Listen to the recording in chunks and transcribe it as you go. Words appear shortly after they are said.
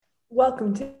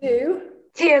Welcome to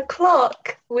Tea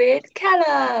o'clock with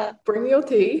Keller Bring Your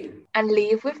Tea. and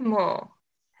leave with more.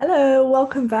 Hello,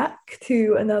 welcome back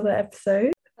to another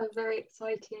episode. A very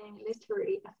exciting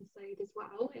literary episode as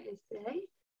well. It is today.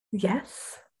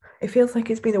 Yes, it feels like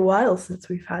it's been a while since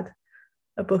we've had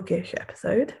a bookish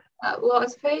episode. Well, I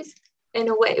suppose in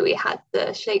a way we had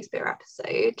the Shakespeare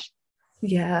episode.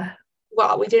 Yeah.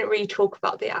 Well, we didn't really talk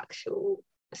about the actual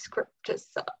script as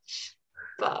such,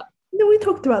 but No, we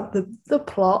talked about the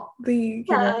plot, the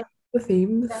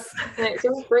themes. yeah. So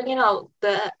we're bringing out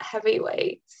the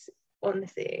heavyweights on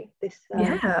this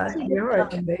You're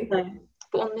actually.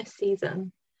 but on this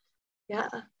season, yeah.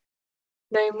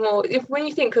 No more. When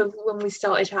you think of when we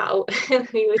started out,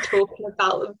 we were talking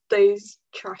about those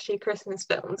trashy Christmas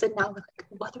films, and now we're like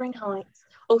Wuthering Heights.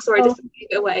 Oh, sorry, just give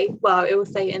it away. Well, it will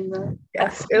say in the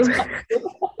Yes.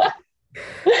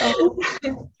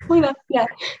 Yeah.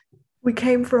 We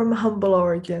came from humble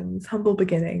origins, humble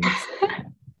beginnings.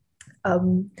 I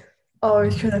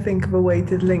was trying to think of a way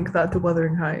to link that to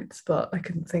Wuthering Heights, but I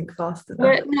couldn't think fast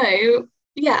enough. No,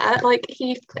 yeah, like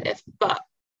Heathcliff, but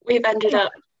we've ended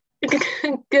up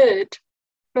good,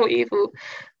 not evil.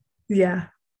 Yeah.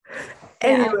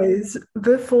 Anyways,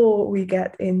 before we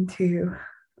get into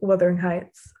Wuthering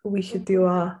Heights, we should do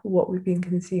our what we've been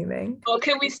consuming. Or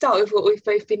can we start with what we've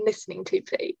both been listening to,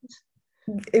 please?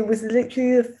 It was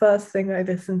literally the first thing I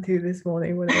listened to this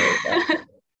morning when I woke up.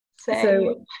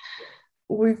 So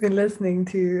we've been listening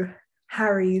to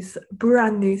Harry's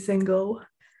brand new single,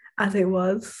 As It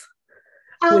Was,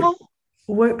 which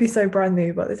won't be so brand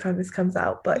new by the time this comes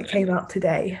out, but it came out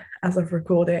today as of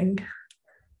recording.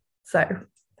 So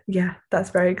yeah, that's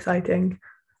very exciting.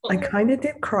 I kind of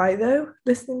did cry though,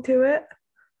 listening to it.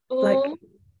 Like,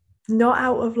 not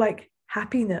out of like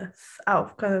happiness, out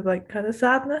of kind of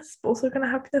sadness, but also kind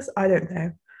of happiness. I don't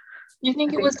know. You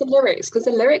think it was the lyrics? Because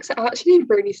the lyrics are actually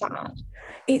really sad.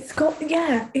 It's got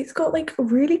like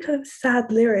really kind of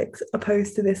sad lyrics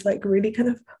opposed to this like really kind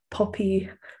of poppy,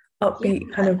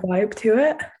 upbeat kind of vibe to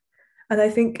it. And I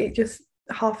think it just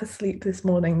half asleep this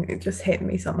morning, it just hit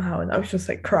me somehow, and I was just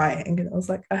like crying, and I was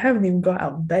like, I haven't even got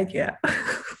out of bed yet.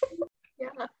 Yeah,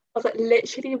 I was like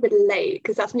literally relate,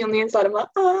 because that's me on the inside. I'm like,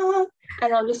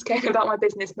 and I'm just going about my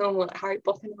business normal, like Harry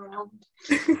bopping around.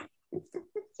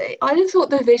 So I just thought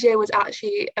the video was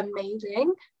actually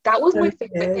amazing. That was my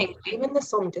favorite thing. Even the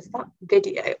song, just that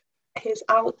video, his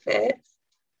outfits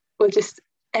were just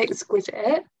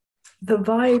exquisite. The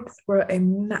vibes were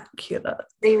immaculate.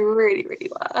 They really, really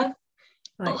were.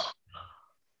 Like,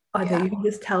 I know, you can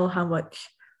just tell how much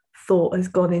thought has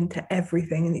gone into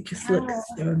everything, and it just looks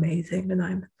so amazing, and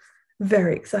I'm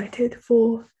very excited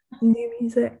for new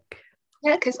music.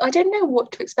 Yeah, because I didn't know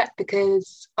what to expect,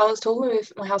 because I was talking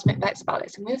with my housemate Bex about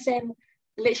this, and we were saying,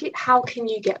 literally, how can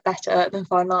you get better than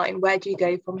Fine Line? Where do you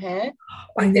go from here?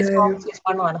 I know. It's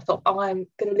Fine Line. I thought, I'm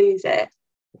going to lose it.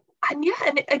 And yeah,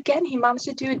 and again, he managed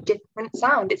to do a different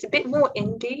sound. It's a bit more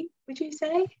indie, would you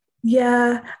say?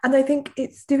 Yeah, and I think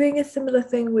it's doing a similar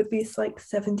thing with these like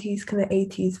 70s kind of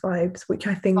 80s vibes, which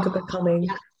I think are becoming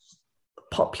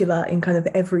popular in kind of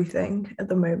everything at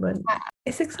the moment.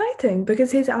 It's exciting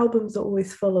because his albums are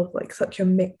always full of like such a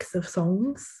mix of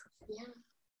songs. Yeah.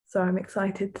 So I'm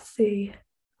excited to see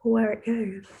where it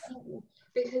goes.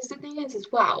 Because the thing is as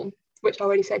well, which I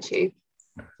already said to you,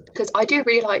 because I do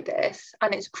really like this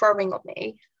and it's growing on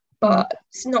me, but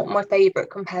it's not my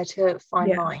favourite compared to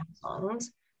Fine Line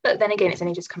songs. But then again, it's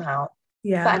only just come out.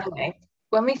 Yeah. But anyway,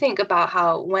 when we think about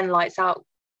how when Lights Up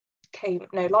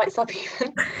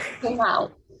even came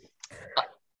out,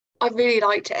 I really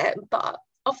liked it. But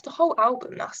of the whole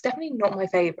album, that's definitely not my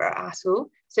favourite at all.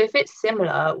 So if it's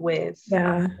similar with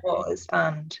As It Was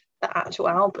and the actual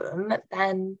album,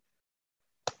 then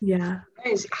who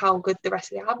knows how good the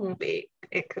rest of the album will be.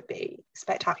 It could be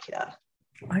spectacular.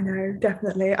 I know,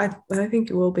 definitely. I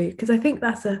think it will be, because I think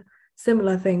that's a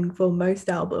similar thing for most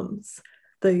albums.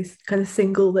 Those kind of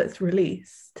single that's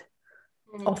released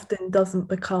often doesn't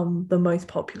become the most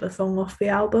popular song off the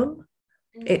album.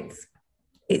 It's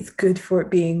good for it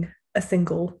being a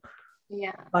single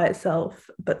by itself,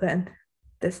 but then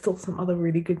there's still some other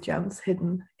really good gems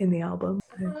hidden in the album.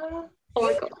 Oh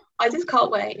my god, I just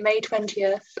can't wait. May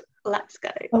 20th, let's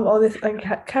go. I'm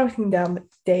counting down the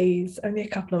days, only a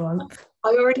couple of months. I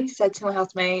already said to my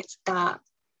housemates that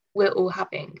we're all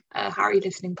having a Harry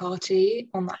listening party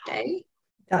on that day.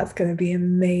 That's going to be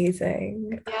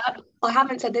amazing. Yeah, I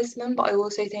haven't said this to them, but I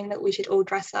also think that we should all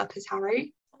dress up as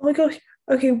Harry. Oh my gosh.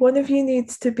 Okay, one of you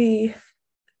needs to be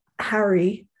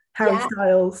Harry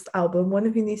Styles' album. One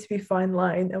of you needs to be Fine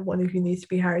Line, and one of you needs to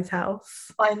be Harry's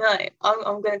House. I know.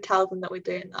 I'm going to tell them that we're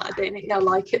doing that. I don't think they'll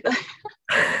like it though.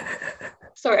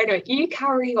 sorry, anyway, you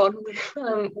carry on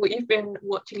with what you've been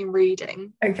watching and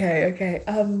reading. Okay.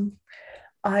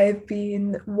 I've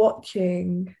been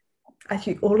watching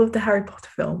actually all of the Harry Potter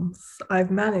films.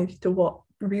 I've managed to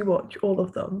rewatch all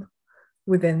of them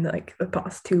within like the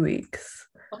past 2 weeks.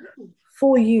 Oh.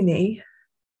 For uni,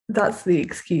 that's the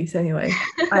excuse anyway.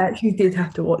 I actually did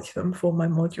have to watch them for my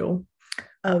module.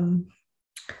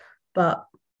 But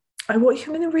I watched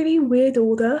them in a really weird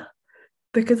order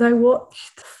because I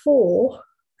watched 4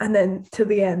 and then to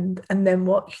the end and then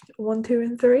watched 1, 2,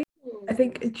 and 3. I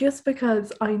think just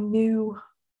because I knew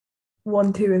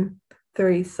 1, 2, and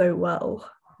 3 so well,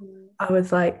 I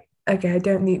was like, okay, I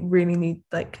don't really need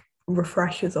like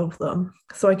refreshers of them.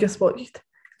 So I just watched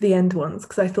the end ones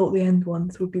because I thought the end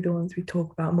ones would be the ones we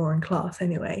talk about more in class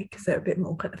anyway, because they're a bit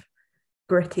more kind of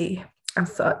gritty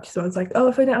as such. So I was like, oh,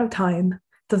 if I don't have time,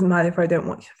 doesn't matter if I don't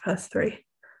watch the first 3.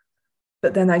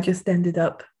 But then I just ended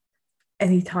up,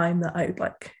 any time that I would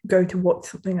like go to watch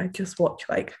something, I just watch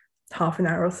like half an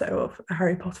hour or so of a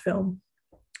Harry Potter film.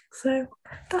 So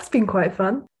that's been quite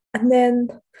fun. And then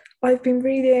I've been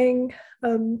reading,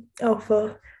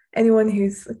 for anyone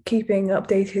who's keeping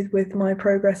updated with my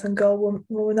progress on Girl,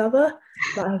 War, Another,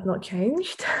 that has not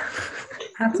changed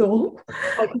at all.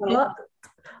 Okay. But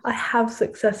I have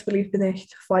successfully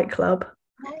finished Fight Club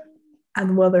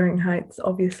and Wuthering Heights,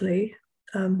 obviously.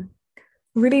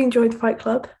 Really enjoyed Fight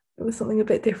Club. It was something a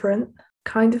bit different.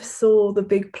 Kind of saw the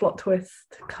big plot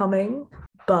twist coming,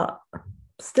 but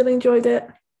still enjoyed it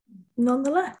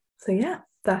nonetheless. So yeah,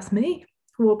 that's me.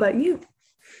 What about you?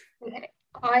 Okay.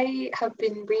 I have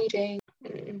been reading.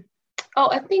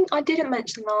 I think I didn't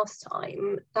mention last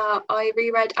time that I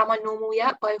reread Am I Normal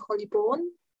Yet by Holly Bourne.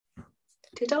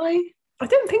 Did I? I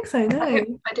don't think so, no.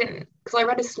 I didn't, because I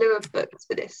read a slew of books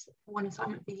for this one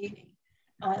assignment for uni.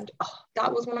 And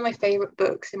that was one of my favourite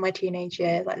books in my teenage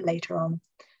years, like later on.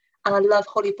 And I love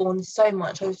Holly Bourne so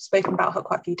much. I've spoken about her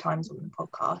quite a few times on the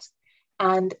podcast.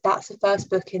 And that's the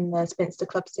first book in the Spinster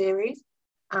Club series.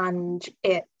 And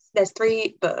there's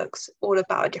 3 books all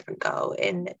about a different girl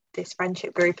in this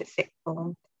friendship group at sixth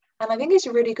form. And I think it's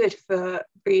really good for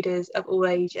readers of all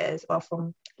ages, or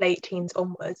from late teens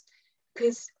onwards,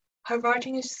 because her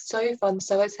writing is so fun,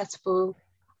 so accessible,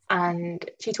 and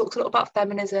she talks a lot about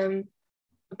feminism,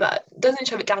 but doesn't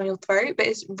shove it down your throat, but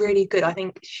it's really good. I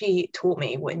think she taught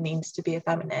me what it means to be a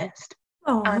feminist.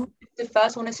 And the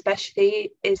first one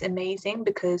especially is amazing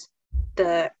because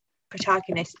the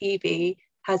protagonist, Evie,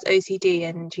 has OCD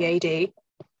and GAD.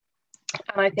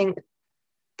 And I think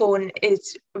Bourne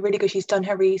is really good. She's done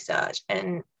her research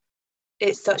and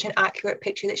it's such an accurate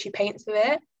picture that she paints of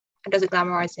it and doesn't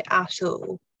glamorize it at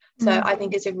all. So I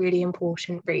think it's a really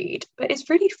important read. But it's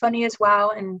really funny as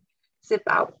well, and it's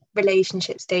about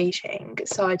relationships, dating.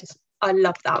 So I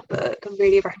love that book. I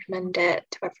really recommend it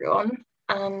to everyone.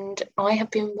 And I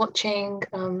have been watching,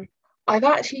 I've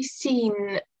actually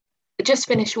just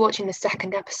finished watching the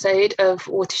 2nd episode of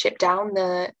Watership Down,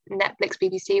 the Netflix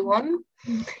BBC one.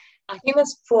 I think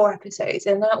there's 4 episodes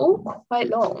and they're all quite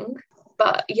long.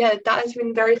 But yeah, that has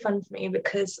been very fun for me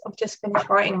because I've just finished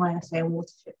writing my essay on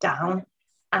Watership Down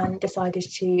and decided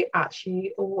to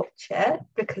actually watch it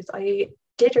because I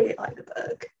did really like the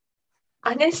book.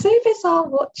 And it's so bizarre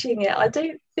watching it. I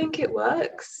don't think it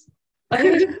works. I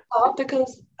think it's hard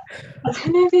because I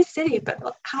don't know if it's silly, but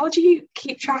how do you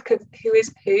keep track of who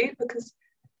is who? Because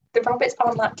the rabbits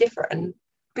aren't that different.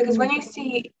 Because when you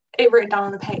see it written down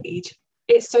on the page,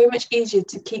 it's so much easier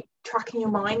to keep track in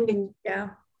your mind and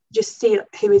just see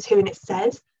who is who and it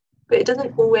says. But it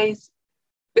doesn't always,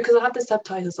 because I have the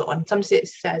subtitles on, sometimes it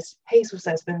says, Hazel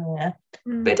says, but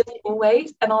it doesn't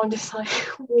always. And I'm just like,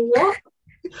 what?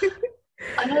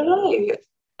 I don't know.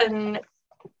 And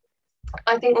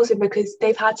I think also because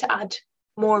they've had to add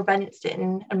more events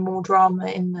in and more drama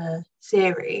in the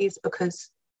series, because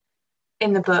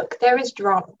in the book there is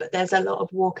drama, but there's a lot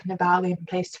of walking about, going from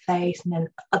place to place, and then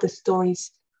other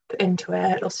stories put into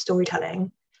it, or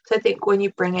storytelling. So I think when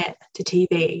you bring it to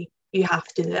TV, you have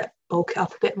to bulk it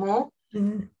up a bit more.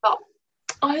 But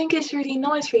I think it's really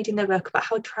nice reading the book about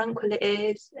how tranquil it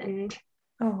is, and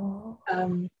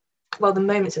the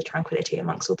moments of tranquility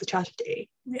amongst all the tragedy.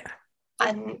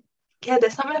 And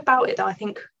there's something about it that I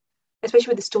think, especially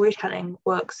with the storytelling,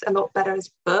 works a lot better as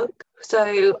a book.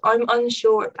 So I'm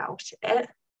unsure about it.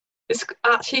 It's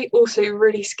actually also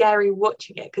really scary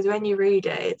watching it, because when you read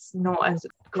it, it's not as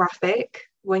graphic.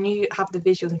 When you have the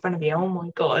visuals in front of you, oh my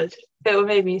god, it will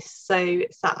make me so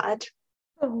sad.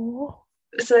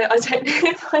 So I don't know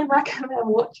if I recommend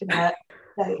watching it.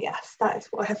 So yes, that is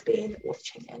what I have been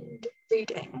watching and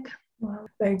reading. Wow,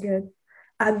 very good.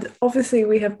 And obviously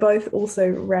we have both also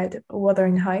read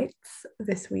Wuthering Heights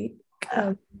this week.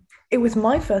 It was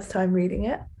my first time reading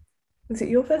it. Was it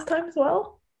your first time as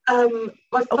well?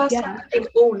 My first time reading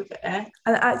all of it. And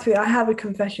actually, I have a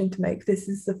confession to make. This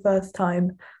is the first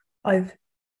time I've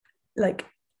like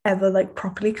ever like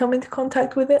properly come into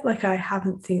contact with it. Like I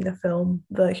haven't seen a film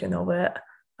version of it.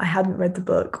 I hadn't read the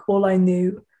book. All I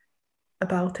knew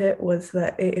about it was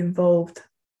that it involved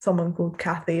someone called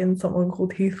Cathy and someone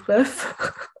called Heathcliff.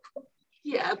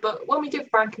 Yeah, but when we did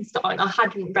Frankenstein, I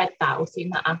hadn't read that or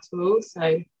seen that at all.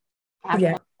 So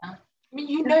yeah. I mean,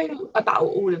 you know about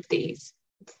all of these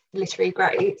literary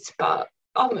greats, but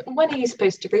when are you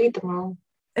supposed to read them all?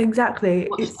 Exactly.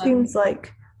 It seems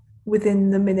like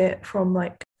within the minute from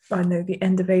like, I don't know, the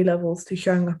end of A levels to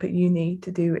showing up at uni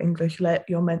to do English Lit,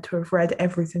 you're meant to have read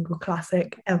every single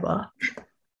classic ever.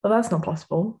 But that's not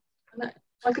possible.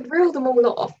 I could reel them all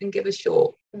off and give a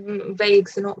short, vague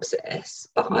synopsis,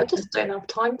 but I just don't have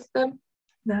time for them.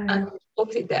 No. And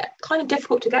obviously they're kind of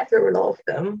difficult to get through a lot of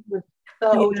them with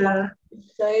old ones.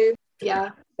 So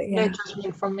no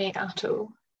judgment from me at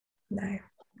all. No.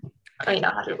 I mean,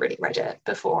 I hadn't really read it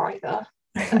before either.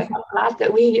 So I'm glad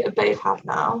that we both have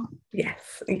now.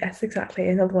 Yes, exactly.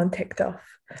 Another one ticked off.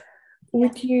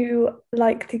 Would you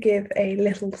like to give a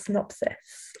little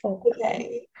synopsis?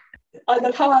 Okay. I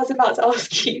love how I was about to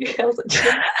ask you. I was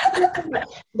like,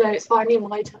 no, it's finally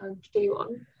my turn to do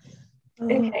one.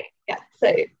 Okay, yeah.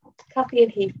 So Cathy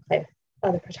and Heathcliff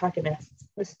are the protagonists,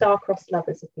 the star-crossed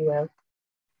lovers, if you will.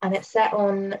 And it's set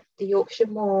on the Yorkshire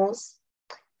Moors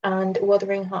and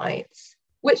Wuthering Heights,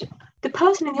 which the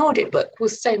person in the audiobook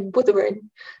was saying Wuthering.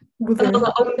 And I was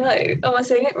like, oh no, am I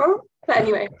saying it wrong? But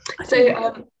anyway,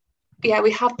 so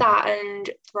we have that and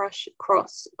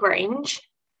Thrushcross Grange.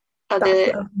 That's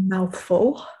a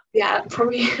mouthful. Yeah,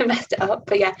 probably messed it up.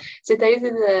 But yeah, so those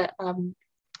are the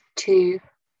two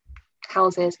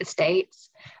houses, estates,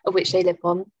 of which they live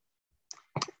on.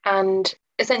 And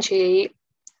essentially,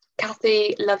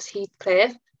 Cathy loves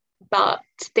Heathcliff, but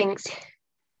thinks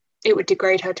it would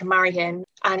degrade her to marry him.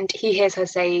 And he hears her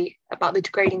say about the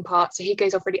degrading part, so he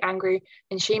goes off really angry,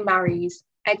 and she marries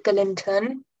Edgar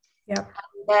Linton. Yeah.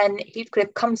 And then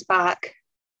Heathcliff comes back,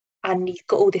 and he's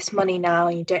got all this money now,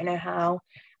 and you don't know how.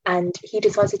 And he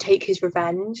decides to take his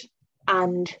revenge,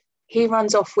 and he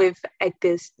runs off with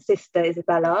Edgar's sister,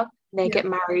 Isabella. And they get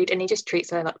married, and he just treats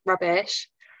her like rubbish.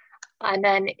 And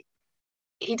then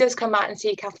he does come out and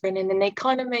see Catherine, and then they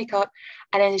kind of make up,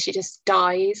 and then she just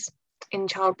dies in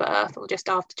childbirth or just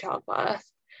after childbirth.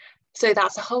 So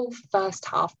that's the whole first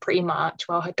half pretty much,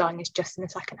 while her dying is just in the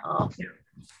second half.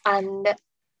 And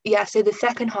so the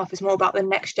second half is more about the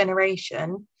next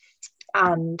generation,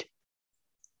 and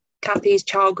Cathy's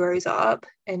child grows up,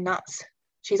 and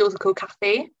she's also called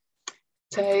Cathy.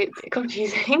 So it's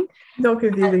confusing. Not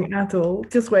confusing at all.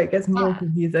 Just where it gets more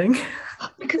confusing.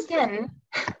 Because then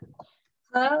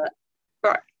her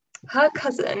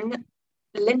cousin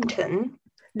Linton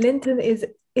is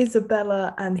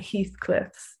Isabella and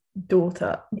Heathcliff's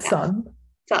son.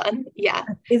 Yeah.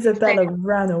 Isabella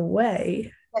ran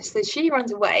away. So she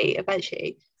runs away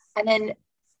eventually. And then,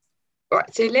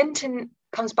 so Linton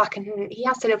comes back and he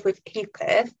has to live with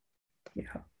Heathcliff.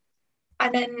 Yeah.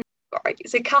 And then,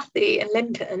 so Cathy and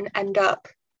Linton end up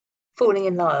falling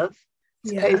in love,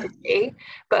 supposedly.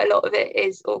 But a lot of it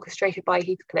is orchestrated by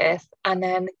Heathcliff. And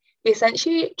then he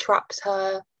essentially traps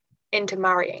her into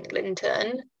marrying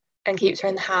Linton and keeps her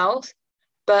in the house.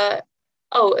 But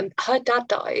and her dad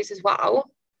dies as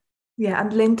well. Yeah,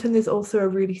 and Linton is also a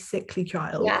really sickly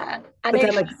child. Yeah, and but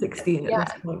they're like 16 at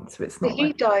this point, so it's not.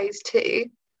 He dies too.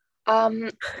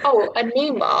 And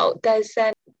meanwhile, there's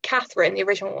Catherine, the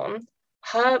original one.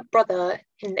 Her brother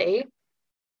Hindley,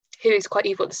 who is quite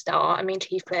evil at the start. I mean, to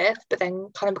Heathcliff, but then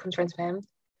kind of becomes friends with him.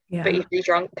 Yeah. But he's really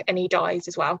drunk and he dies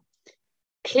as well.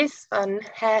 His son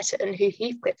Hareton, who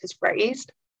Heathcliff has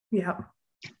raised,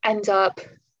 ends up.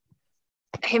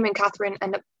 Him and Catherine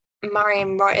end up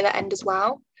marrying right at the end as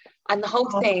well. And the whole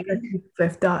thing.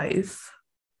 Heathcliff dies.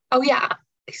 Oh, yeah.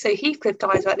 So Heathcliff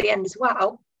dies at the end as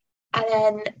well. And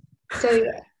then, so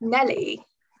Nellie,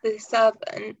 the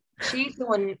servant, she's the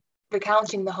one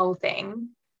recounting the whole thing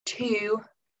to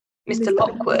Mr.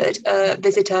 Lockwood, a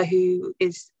visitor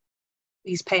who's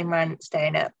paying rent,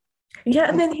 staying at. Yeah,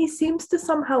 and then he seems to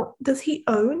somehow, does he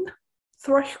own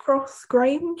Thrushcross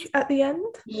Grange at the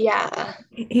end? Yeah.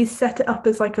 He's set it up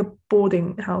as like a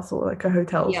boarding house or like a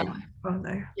hotel. Yeah. Oh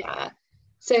no. Yeah.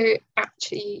 So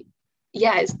actually,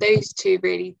 it's those two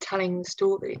really telling the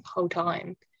story the whole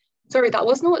time. Sorry, that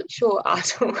was not short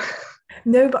at all.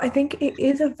 No, but I think it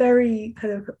is a very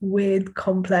kind of weird,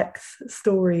 complex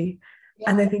story.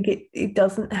 Yeah. And I think it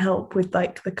doesn't help with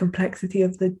like the complexity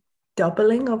of the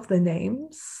doubling of the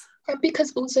names. And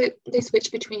because also they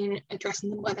switch between addressing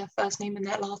them by their first name and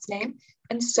their last name,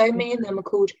 and so many of them are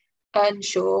called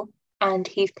Earnshaw and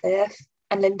Heathcliff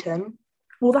and Linton.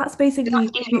 Well, that's basically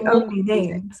the only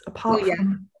names, apart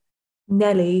from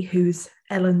Nellie, who's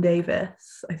Ellen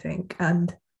Davis, I think,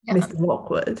 and Mr.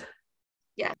 Lockwood.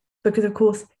 Yeah. Because, of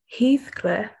course,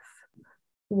 Heathcliff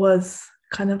was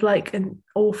kind of like an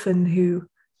orphan who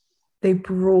they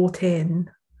brought in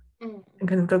and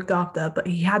kind of looked after, but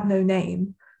he had no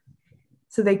name.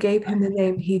 So they gave him the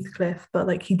name Heathcliff, but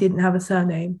like he didn't have a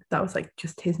surname. That was like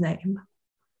just his name.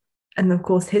 And of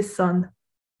course, his son,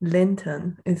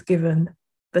 Linton, is given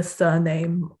the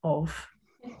surname of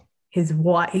his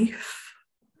wife.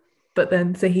 But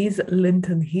then, so he's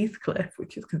Linton Heathcliff,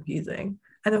 which is confusing.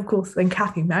 And of course, then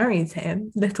Cathy marries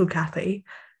him, little Cathy.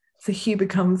 So he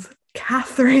becomes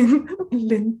Catherine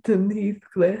Linton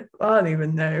Heathcliff. I don't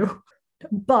even know.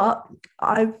 But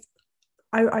I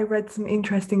read some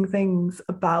interesting things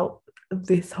about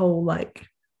this whole like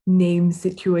name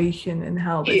situation and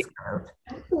how this kind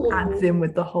of adds in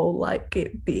with the whole like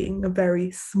it being a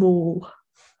very small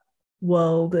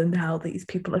world and how these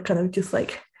people are kind of just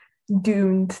like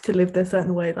doomed to live their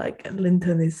certain way. Like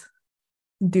Linton is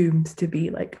doomed to be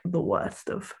like the worst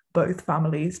of both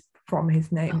families from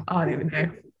his name. I don't even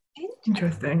know.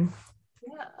 Interesting.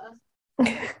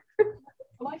 Yeah.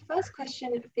 My first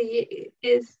question for you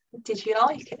is, did you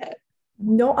like it?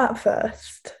 Not at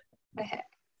first. Okay.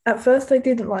 At first I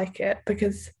didn't like it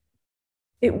because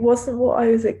it wasn't what I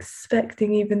was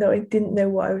expecting, even though I didn't know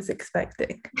what I was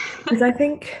expecting. Because I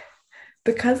think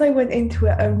because I went into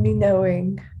it only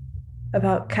knowing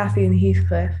about Cathy and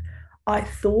Heathcliff, I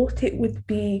thought it would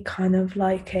be kind of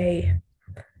like a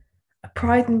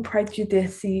Pride and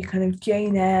Prejudice-y kind of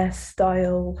Jane Eyre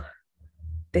style,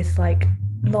 this like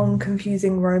long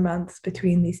confusing romance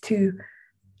between these two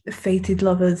fated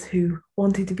lovers who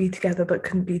wanted to be together but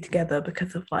couldn't be together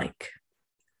because of like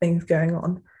things going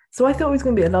on. So I thought it was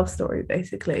going to be a love story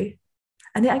basically,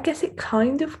 and I guess it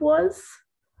kind of was,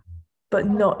 but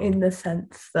not in the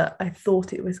sense that I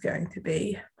thought it was going to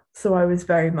be. So I was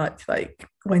very much like,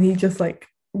 when he just like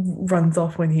runs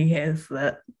off when he hears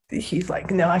that she's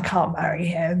like, no, I can't marry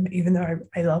him even though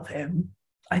I love him.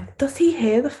 Does he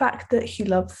hear the fact that she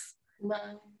loves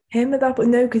him at that point?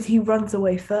 No, because he runs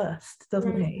away first,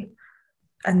 doesn't he?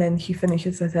 And then she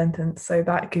finishes her sentence. So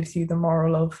that gives you the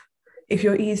moral of, if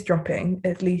you're eavesdropping,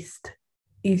 at least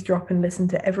eavesdrop and listen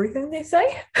to everything they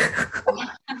say.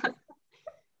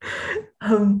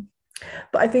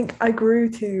 But I think I grew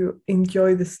to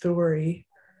enjoy the story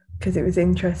because it was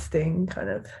interesting, kind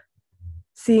of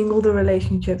seeing all the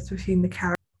relationships between the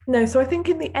characters. No, so I think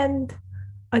in the end,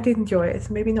 I did enjoy it. It's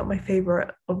maybe not my favourite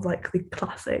of like the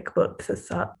classic books as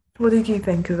such. What did you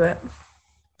think of it?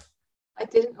 I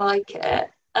didn't like it.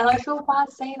 And I feel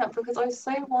bad saying that because I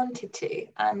so wanted to.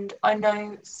 And I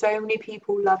know so many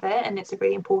people love it and it's a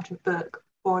really important book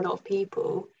for a lot of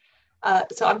people.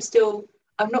 So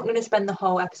I'm not going to spend the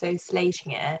whole episode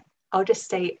slating it. I'll just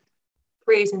state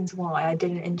reasons why I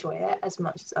didn't enjoy it as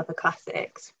much as other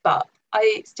classics. But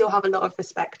I still have a lot of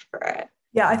respect for it.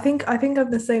 Yeah, I think I'm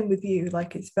the same with you.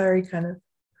 Like it's very kind of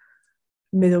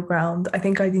middle ground. I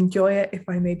think I'd enjoy it if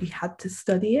I maybe had to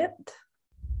study it.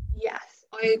 Yes,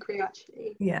 I agree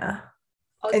actually. Yeah.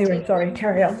 Anyway, sorry,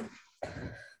 carry on.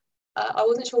 I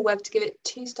wasn't sure whether to give it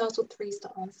 2 stars or 3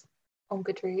 stars on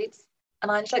Goodreads,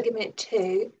 and I ended up giving it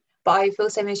 2. But I feel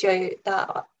the same as you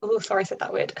that, oh, sorry, I said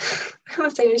that weird. I feel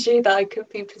the same as you that I could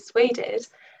be persuaded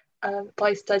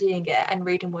by studying it and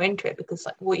reading more into it, because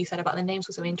like what you said about the names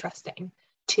was so interesting,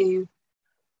 to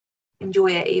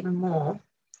enjoy it even more.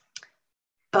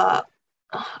 But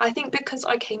I think because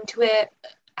I came to it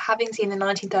having seen the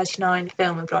 1939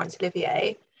 film of Laurence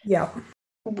Olivier,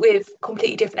 with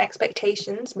completely different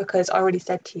expectations, because I already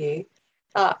said to you,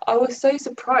 I was so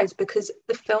surprised because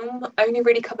the film only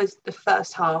really covers the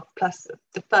first half plus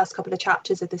the first couple of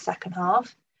chapters of the second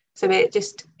half. So it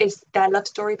just is their love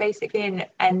story basically, and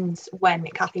it ends when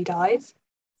Cathy dies,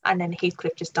 and then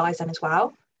Heathcliff just dies then as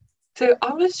well. So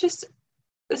I was just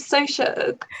so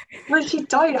shook when she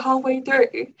died halfway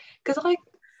through, because I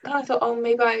kind of thought, oh,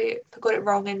 maybe I got it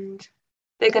wrong and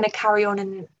they're going to carry on.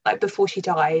 And like before she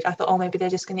died, I thought, oh, maybe they're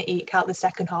just going to eke out the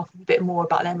second half a bit more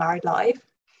about their married life.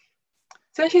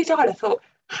 So when she died, I thought,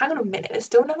 hang on a minute, there's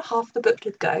still another half of the book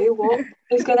to go. What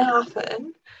is going to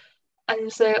happen?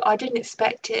 And so I didn't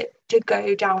expect it to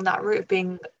go down that route of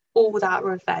being all that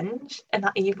revenge and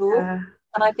that evil.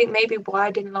 And I think maybe why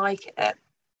I didn't like it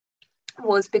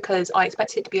was because I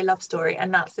expected it to be a love story,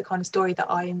 and that's the kind of story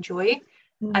that I enjoy.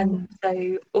 And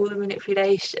so all the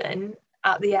manipulation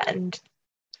at the end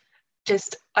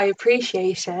I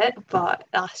appreciate it, but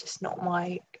that's just not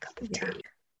my cup of tea.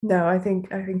 No, I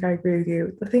think I agree with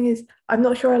you. The thing is, I'm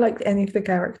not sure I liked any of the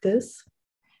characters.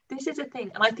 This is a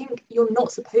thing, and I think you're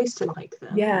not supposed to like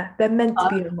them. Yeah, they're meant to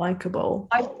be unlikable.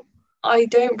 I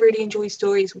don't really enjoy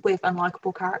stories with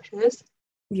unlikable characters.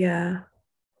 Yeah.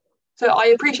 So I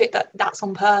appreciate that that's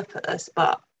on purpose,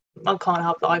 but I can't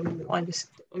help that. I'm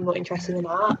not interested in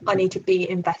that. I need to be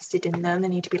invested in them. They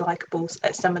need to be likable,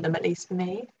 some of them at least for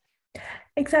me.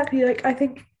 Exactly. Like, I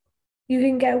think you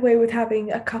can get away with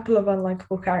having a couple of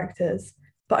unlikable characters,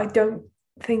 but I don't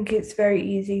think it's very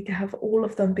easy to have all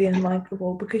of them be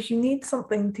unlikable, because you need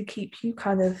something to keep you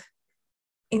kind of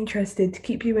interested, to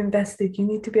keep you invested. You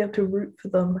need to be able to root for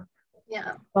them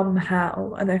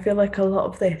somehow. And I feel like a lot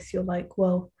of this, you're like,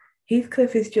 well,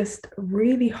 Heathcliff is just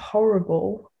really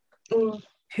horrible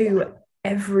to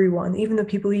everyone, even the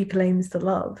people he claims to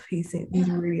love. He's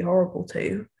really horrible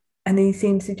to. And he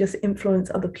seems to just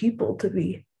influence other people to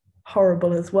be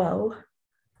horrible as well.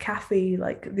 Kathy,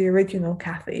 like the original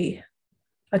Kathy,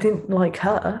 I didn't like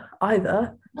her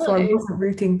either. No. So I wasn't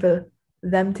rooting for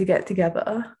them to get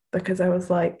together, because I was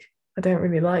like, I don't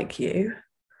really like you.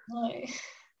 No.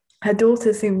 Her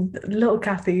daughter seemed, little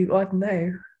Kathy, I don't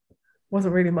know,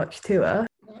 wasn't really much to her.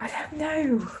 I don't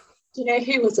know. Do you know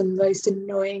who was the most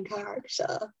annoying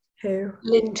character? Who?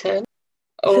 Linton.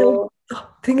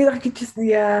 Thinking I could just,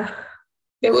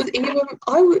 It was even,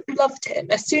 I loved him.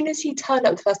 As soon as he turned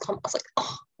up the first time, I was like,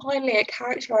 oh, finally a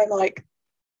character I like.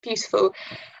 Beautiful.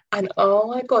 And oh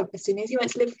my God, as soon as he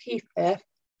went to live with Heathcliff,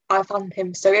 I found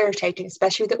him so irritating,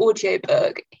 especially with the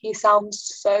audiobook. He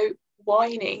sounds so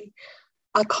whiny.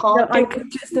 I can't. I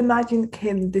could just imagine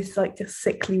him, this like just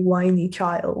sickly, whiny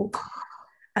child.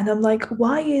 And I'm like,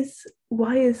 why is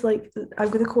like, I'm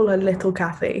going to call her Little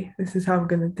Kathy. This is how I'm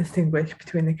going to distinguish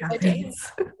between the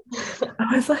Kathys.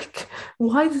 I was like,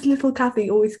 why does Little Kathy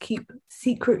always keep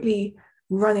secretly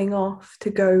running off to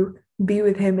go be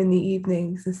with him in the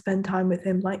evenings and spend time with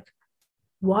him? Like,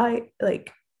 why?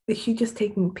 Like, is she just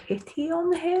taking pity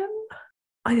on him?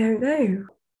 I don't know.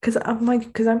 Because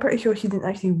I'm pretty sure she didn't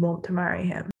actually want to marry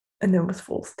him and then was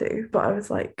forced to. But I was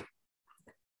like,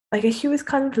 I guess she was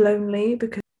kind of lonely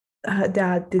because her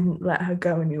dad didn't let her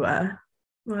go anywhere.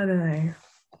 I don't know.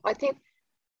 I think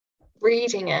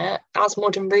reading it as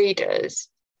modern readers,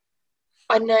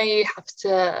 I know you have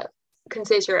to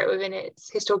consider it within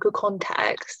its historical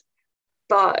context,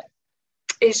 but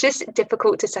it's just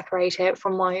difficult to separate it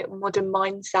from my modern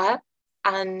mindset.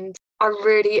 And I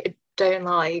really don't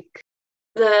like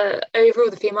the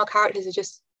female characters are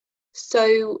just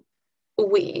so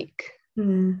weak.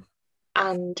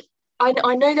 And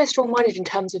I know they're strong-minded in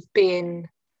terms of being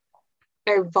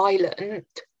very violent,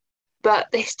 but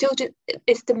they still just,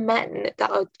 it's the men that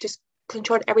are just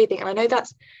controlling everything. And I know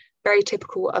that's very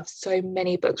typical of so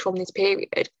many books from this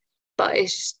period, but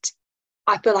it's just,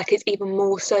 I feel like it's even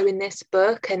more so in this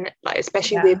book, and like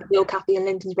especially with Will, Kathy and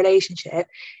Linton's relationship,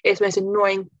 it's the most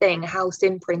annoying thing how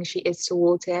simpering she is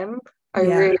towards him. I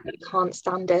really can't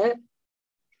stand it.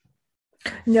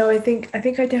 No, I think I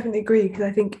definitely agree, because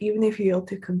I think even if you were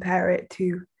to compare it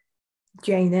to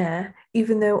Jane Eyre,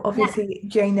 even though obviously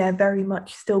Jane Eyre very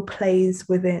much still plays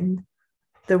within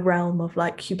the realm of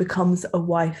like she becomes a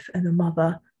wife and a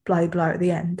mother, blah blah at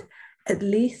the end, at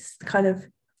least kind of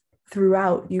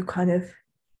throughout you kind of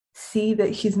see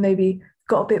that she's maybe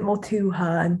got a bit more to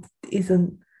her and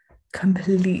isn't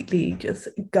completely just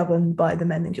governed by the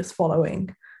men and just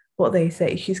following what they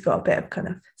say. She's got a bit of kind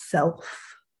of self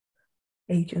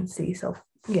agency,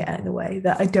 in a way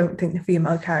that I don't think the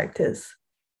female characters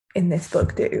in this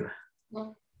book do.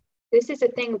 This is a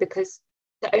thing, because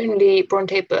the only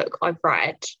Bronte book I've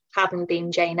read, having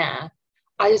been Jane Eyre,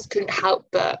 I just couldn't help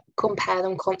but compare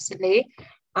them constantly.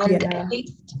 And at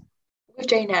least with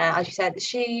Jane Eyre, as you said,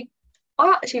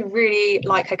 I actually really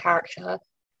like her character.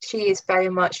 She is very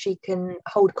much, she can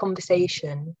hold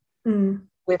conversation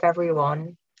with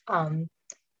everyone.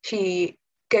 She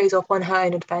goes off on her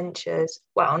own adventures.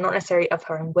 Well, not necessarily of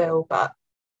her own will, but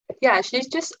yeah, she's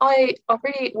just, I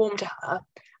really warm to her.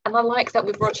 And I like that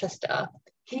with Rochester,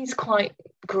 he's quite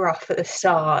gruff at the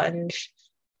start,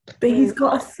 but he's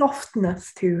got a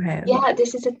softness to him. Yeah,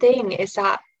 this is the thing, is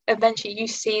that eventually you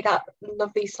see that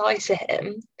lovely side to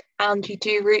him, and you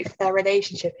do root for their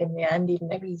relationship in the end, even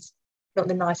though he's not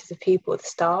the nicest of people at the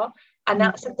start. And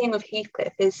that's the thing with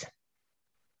Heathcliff, is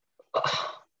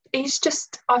he's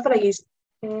just, I feel like he's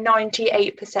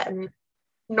 98%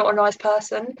 not a nice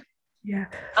person. Yeah.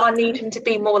 And I need him to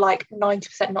be more like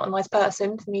 90% not a nice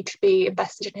person for me to be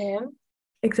invested in him.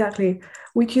 Exactly.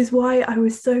 Which is why I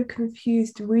was so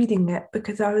confused reading it,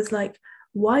 because I was like,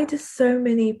 why do so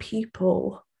many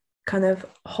people kind of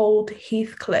hold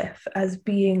Heathcliff as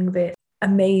being this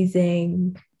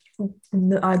amazing,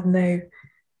 I don't know,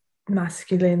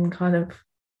 masculine kind of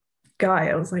guy.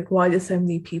 I was like, why do so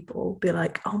many people be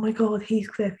like, oh my god,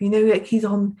 Heathcliff, you know, like he's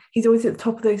always at the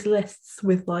top of those lists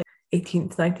with like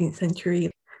 18th, 19th century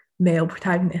male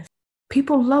protagonists.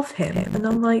 People love him, and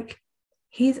I'm like,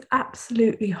 he's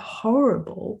absolutely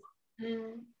horrible.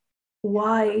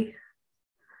 Why?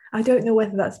 I don't know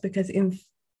whether that's because in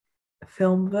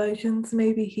film versions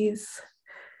maybe he's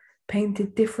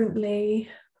painted differently,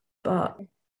 but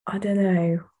I don't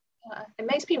know. It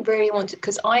makes me really want to,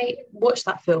 because I watched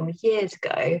that film years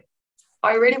ago.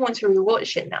 I really want to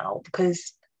rewatch it now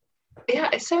because, yeah,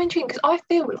 it's so intriguing because I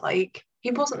feel like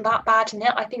he wasn't that bad in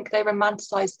it. I think they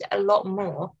romanticized it a lot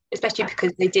more, especially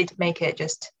because they did make it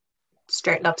just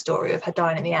straight love story of her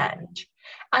dying in the end.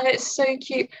 And it's so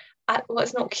cute. Well,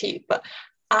 it's not cute, but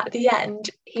at the end,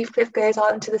 Heathcliff goes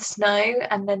out into the snow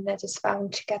and then they're just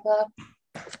found together.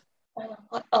 And I'm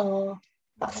like, oh,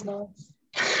 that's nice.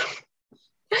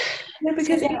 No,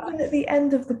 because even at the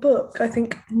end of the book, I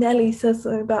think Nellie says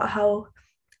something about how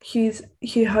she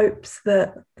hopes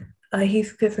that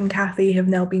Heathcliff and Cathy have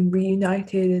now been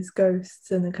reunited as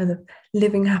ghosts and are kind of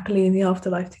living happily in the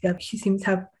afterlife together. She seems to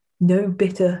have no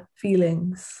bitter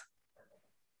feelings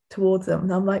towards them.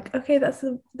 And I'm like, okay, that's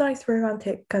a nice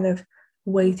romantic kind of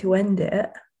way to end it.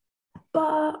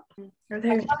 But I don't...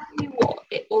 I'll tell you what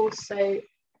it also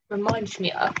reminds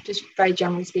me of, just very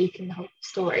generally speaking, the whole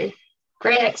story.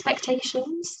 Great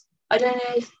Expectations. I don't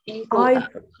know if you thought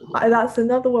that's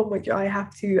another one which I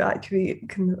have to actually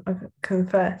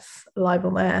confess live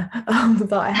on air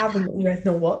that I haven't read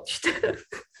nor watched.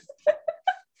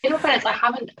 In all fairness, I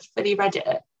haven't fully read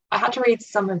it. I had to read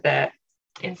some of it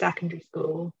in secondary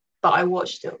school, but I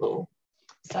watched it all,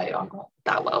 so I'm not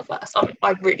that well versed.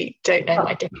 I really don't know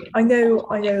my difference. I know,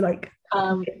 like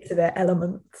to their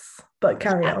elements, but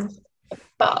carry on.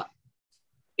 But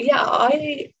yeah,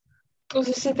 I was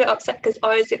just a bit upset because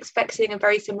I was expecting a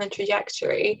very similar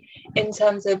trajectory in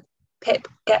terms of Pip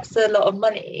gets a lot of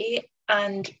money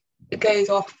and goes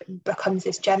off and becomes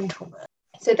this gentleman.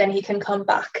 So then he can come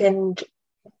back and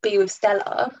be with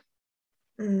Stella.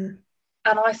 And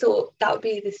I thought that would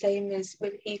be the same as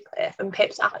with Heathcliff, and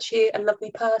Pip's actually a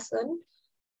lovely person.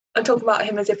 I'm talking about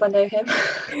him as if I know him.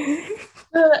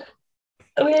 But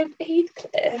with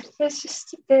Heathcliff, there's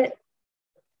just a bit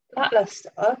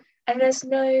lackluster and there's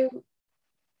no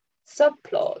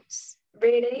subplots,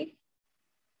 really.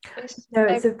 It's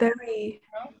a very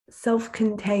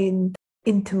self-contained,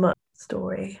 intimate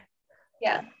story.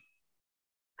 Yeah.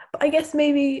 But I guess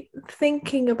maybe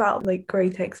thinking about like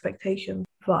Great Expectations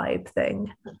vibe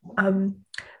thing,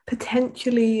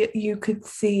 potentially you could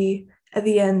see at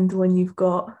the end when you've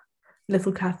got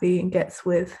little Cathy and gets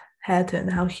with Hareton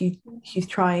how she's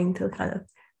trying to kind of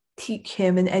teach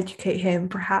him and educate him.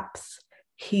 Perhaps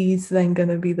he's then going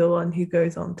to be the one who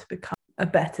goes on to become a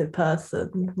better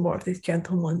person, more of this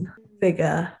gentleman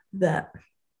figure that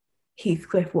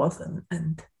Heathcliff wasn't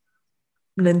and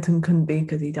Linton couldn't be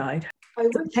because he died. So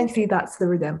potentially that's the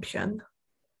redemption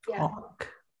arc.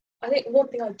 I think one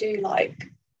thing I do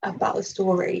like about the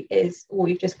story is what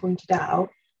you've just pointed out.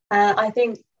 I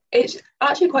think it's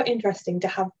actually quite interesting to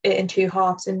have it in two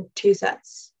halves and two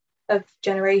sets of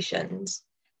generations,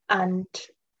 and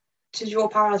to draw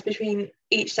parallels between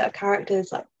each set of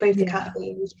characters, like both the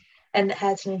Cathys and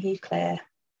Hareton and Heathcliff,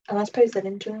 and I suppose the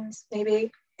Lintons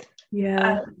maybe.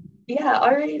 I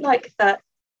really like that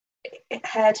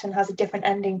Hareton has a different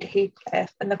ending to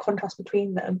Heathcliff and the contrast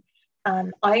between them.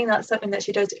 And I think that's something that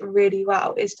she does really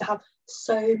well, is to have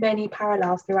so many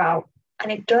parallels throughout.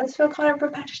 And it does feel kind of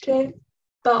repetitive,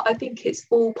 but I think it's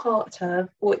all part of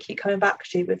what we keep coming back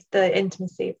to with the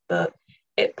intimacy of the book,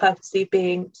 it purposely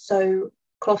being so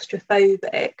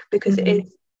claustrophobic, because it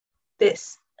is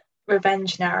this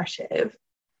revenge narrative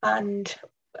and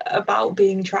about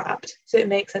being trapped. So it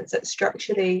makes sense that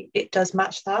structurally it does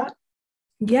match that.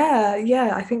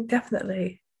 Yeah, I think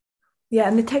definitely. Yeah,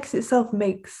 and the text itself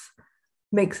makes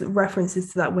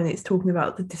references to that when it's talking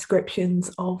about the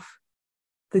descriptions of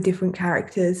the different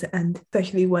characters, and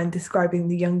especially when describing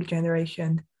the younger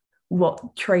generation,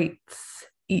 what traits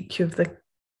each of the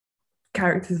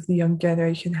characters of the young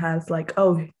generation has. Like,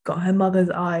 oh, got her mother's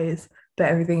eyes, but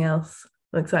everything else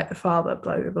looks like the father,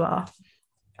 blah, blah,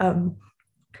 blah.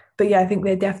 But yeah, I think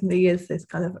there definitely is this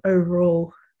kind of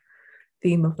overall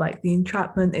theme of like the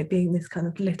entrapment, it being this kind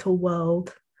of little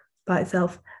world by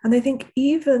itself. And I think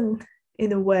even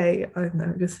in a way, I don't know,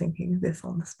 I'm just thinking of this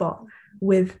on the spot,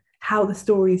 with how the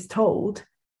story is told,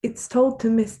 it's told to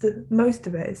most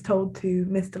of it is told to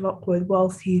Mr. Lockwood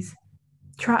whilst he's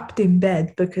trapped in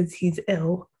bed because he's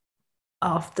ill,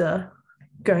 after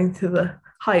going to the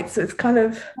heights. So it's kind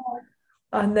of,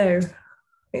 I know,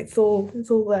 it's all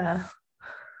there.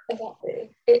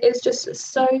 Exactly. It is just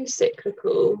so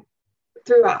cyclical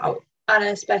throughout, and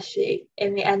especially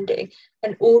in the ending,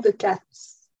 and all the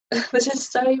deaths. There's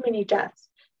just so many deaths.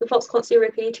 The plot's constantly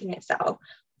repeating itself.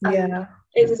 Yeah.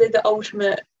 It's as if the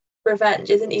ultimate revenge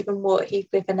isn't even what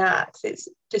Heathcliff enacts. It's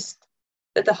just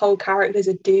that the whole characters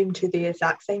are doomed to the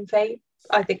exact same fate,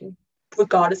 I think,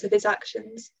 regardless of his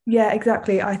actions. Yeah,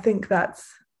 exactly. I think that's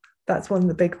one of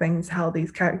the big things, how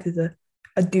these characters are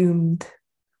doomed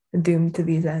to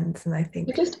these ends. And I think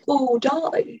They just all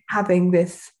die. having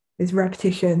this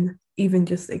repetition, even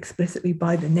just explicitly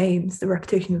by the names, the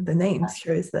repetition of the names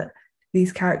shows that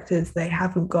these characters, they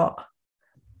haven't got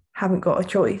a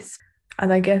choice.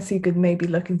 And I guess you could maybe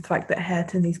look into the fact that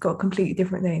Hareton, he's got a completely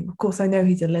different name. Of course, I know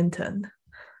he's a Linton,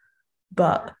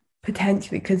 but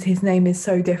potentially because his name is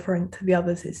so different to the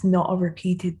others, it's not a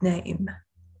repeated name.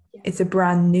 It's a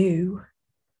brand new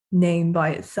name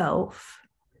by itself.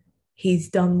 He's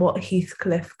done what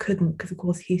Heathcliff couldn't, because of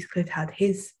course Heathcliff had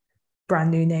his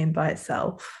brand new name by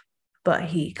itself, but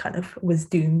he kind of was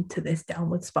doomed to this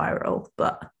downward spiral.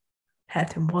 But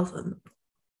Hareton wasn't,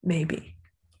 maybe.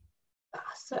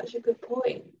 That's such a good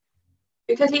point.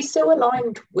 Because he's still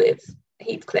aligned with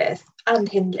Heathcliff and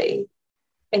Hindley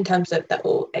in terms of their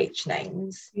all H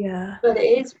names. Yeah. But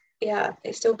it's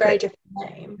still very different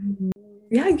name.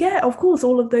 Yeah, of course,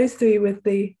 all of those three with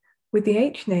the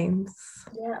H names.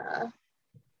 Yeah.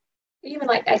 Even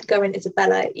like Edgar and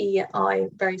Isabella, E-I,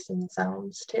 very similar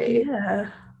sounds too.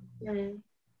 Yeah. Mm.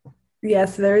 Yeah,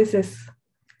 so there is this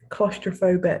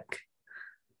claustrophobic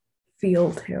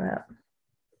feel to it.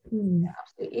 Yeah,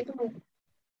 absolutely. Even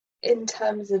in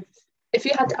terms of, if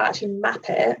you had to actually map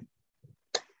it,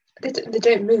 they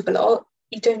don't move a lot.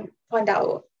 You don't find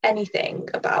out anything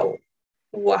about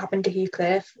what happened to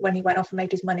Heathcliff when he went off and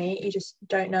made his money. You just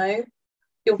don't know.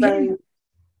 You're very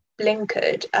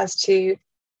blinkered as to,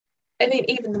 I mean,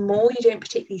 even the mall, you don't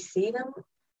particularly see them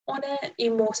on it.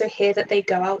 You more so hear that they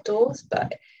go outdoors,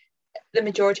 but the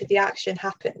majority of the action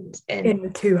happens in the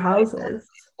two houses.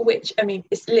 Which, I mean,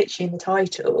 it's literally in the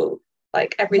title.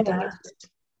 Like everything is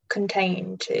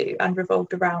contained to and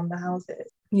revolved around the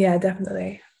houses. Yeah,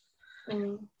 definitely.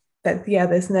 But yeah,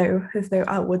 there's no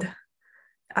outward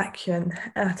action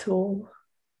at all.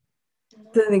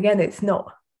 But then again, it's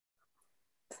not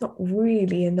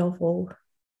really a novel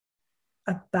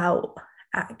about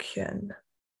action.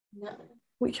 No.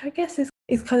 Which I guess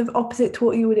is kind of opposite to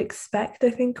what you would expect, I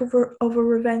think, of a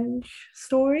revenge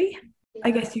story. Yeah.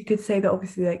 I guess you could say that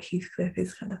obviously like Heathcliff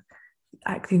is kind of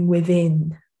acting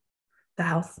within the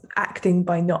house, acting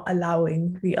by not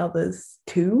allowing the others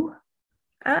to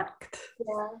act.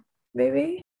 Yeah.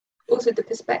 Maybe. Also, the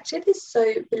perspective is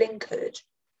so blinkered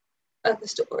of the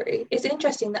story. It's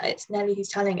interesting that it's Nellie who's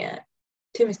telling it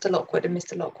to Mr. Lockwood, and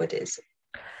Mr. Lockwood is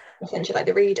essentially like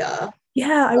the reader.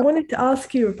 Yeah, I wanted to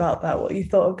ask you about that, what you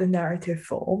thought of the narrative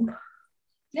form.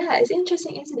 Yeah, it's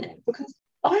interesting, isn't it? Because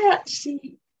I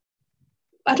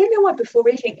don't know why before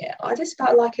reading it, I just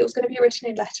felt like it was going to be written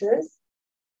in letters.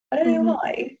 I don't know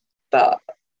why, but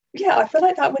yeah, I feel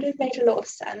like that would have made a lot of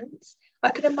sense. I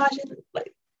could imagine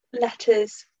like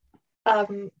letters,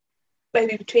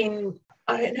 maybe between,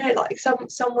 I don't know, like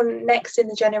someone next in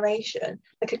the generation.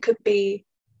 Like it could be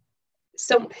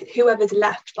whoever's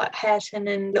left, like Hareton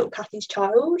and little Cathy's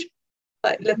child,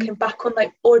 like looking back on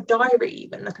or a diary,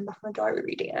 even looking back on a diary,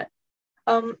 reading it.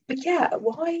 But yeah,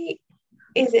 why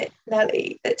is it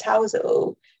Nellie that tells it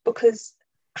all? Because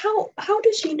how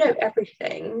does she know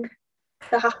everything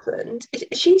that happened?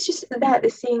 She's just there, the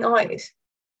seeing eyes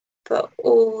for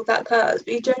all that occurs,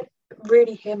 but you don't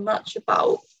really hear much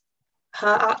about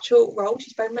her actual role.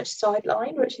 She's very much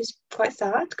sidelined, which is quite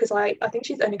sad because I think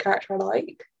she's the only character I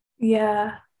like.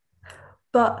 Yeah,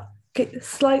 but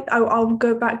I'll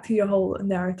go back to your whole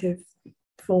narrative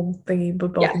form thingy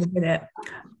in a minute.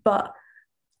 But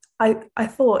I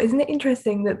thought, isn't it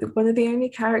interesting that one of the only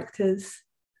characters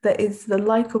that is the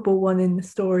likable one in the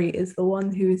story is the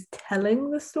one who is telling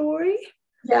the story?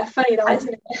 Yeah, funny that,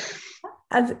 isn't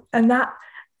it? And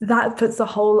that puts a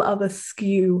whole other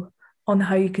skew on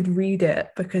how you could read it,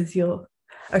 because you're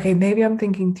okay, maybe I'm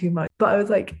thinking too much, but I was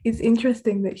like, it's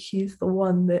interesting that she's the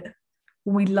one that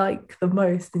we like the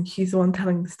most and she's the one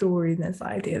telling the story, and there's the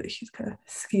idea that she's kind of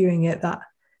skewing it, that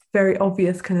very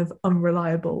obvious kind of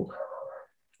unreliable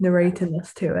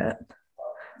narratorness to it.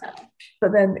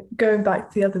 But then going back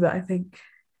to the other bit, I think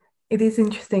it is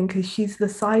interesting because she's the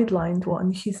sidelined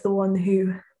one. She's the one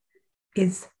who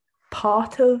is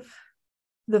part of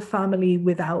the family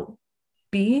without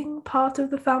being part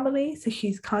of the family. So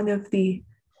she's kind of the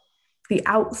the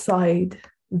outside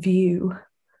view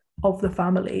of the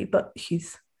family, but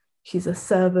she's a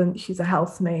servant, she's a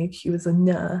housemaid, she was a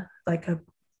nurse, like a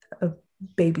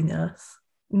baby nurse,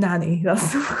 nanny,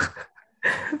 that's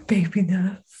baby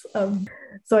nurse.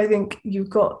 So I think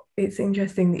it's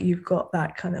interesting that you've got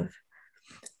that kind of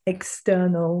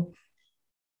external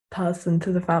person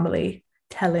to the family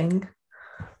telling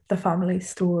the family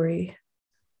story,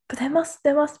 but there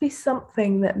must be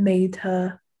something that made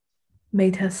her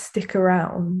stick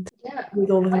around with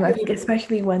all of them. I think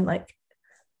especially when like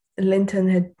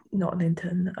Linton's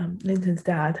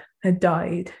dad had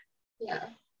died,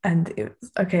 and it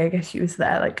was okay, I guess she was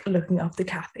there like looking after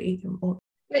Kathy.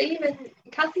 But even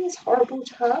Kathy is horrible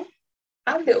to her,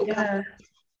 and little Kathy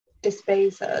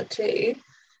displays her too.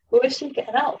 What is she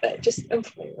getting out of it? Just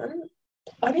employment?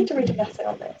 I need to read an essay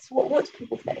on this. What do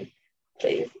people think,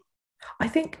 please? I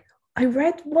think I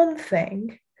read one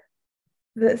thing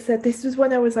that said, this was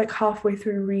when I was like halfway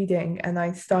through reading, and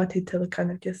I started to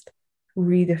kind of just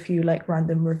read a few like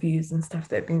random reviews and stuff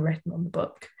that had been written on the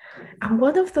book. And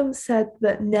one of them said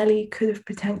that Nellie could have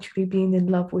potentially been in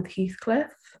love with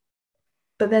Heathcliff.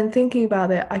 But then thinking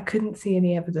about it, I couldn't see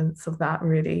any evidence of that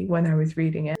really when I was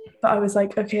reading it. But I was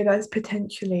like, okay, that's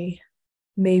potentially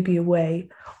maybe a way.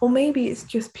 Or maybe it's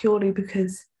just purely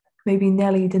because maybe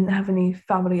Nellie didn't have any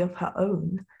family of her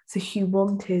own. So she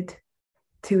wanted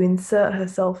to insert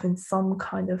herself in some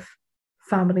kind of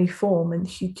family form, and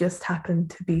she just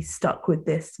happened to be stuck with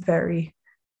this very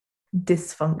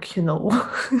dysfunctional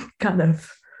kind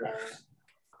of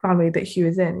family that she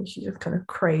was in. She just kind of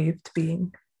craved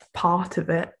being part of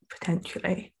it,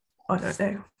 potentially. I don't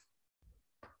know.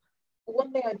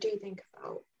 One thing I do think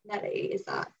about Nellie is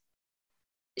that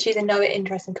she's in no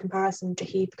interest in comparison to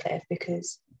Heathcliff,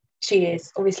 because she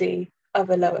is obviously of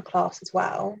a lower class as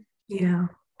well. Yeah.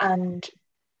 And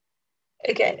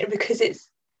again, because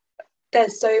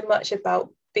there's so much about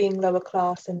being lower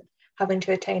class and having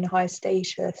to attain a high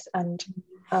status, and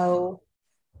how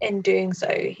in doing so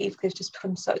Heathcliff just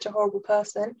becomes such a horrible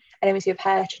person. And then we see with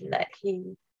Hareton that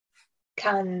he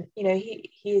can, he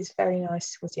is very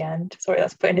nice towards the end. Sorry,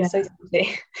 that's putting it so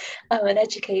simply. And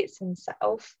educates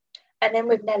himself. And then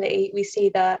with Nellie, we see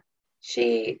that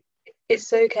she is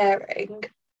so caring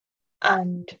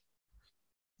and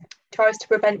tries to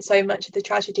prevent so much of the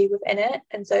tragedy within it.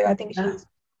 And so I think she's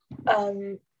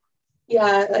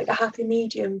like a happy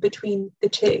medium between the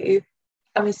two.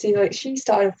 And we see like she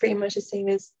started pretty much the same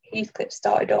as Heathcliff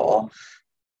started off,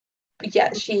 but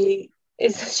yet she's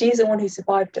the one who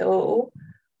survived it all.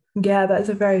 Yeah, that is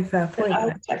a very fair point.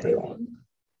 Everyone.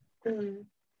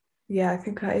 Yeah, I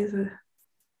think that is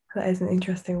an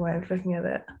interesting way of looking at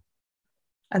it,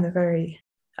 and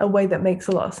a way that makes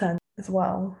a lot of sense as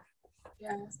well.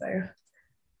 Yeah. So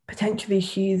potentially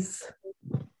she's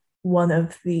one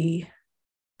of the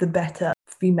better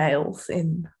females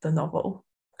in the novel,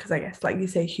 because I guess, like you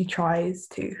say, she tries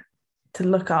to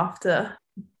look after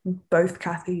both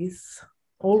Kathys,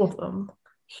 all of them.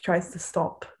 She tries to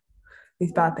stop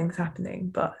these bad things happening,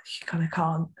 but she kind of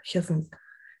can't. She hasn't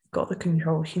got the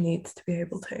control she needs to be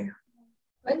able to.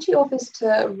 When she offers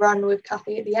to run with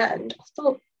Kathy at the end, I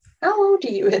thought, how old are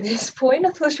you at this point? I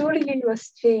thought surely you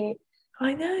must be.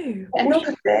 I know.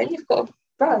 Another thing, you've got to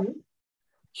run.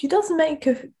 She does make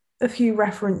a few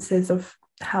references of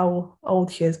how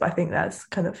old she is, but I think that's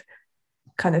kind of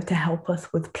to help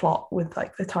us with plot, with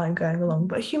like the time going along.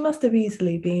 But she must have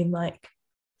easily been like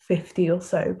 50 or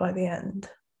so by the end.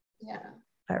 Yeah,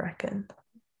 I reckon.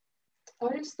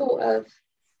 I just thought of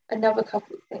another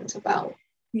couple of things about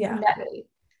Nellie.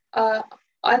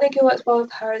 I think it works well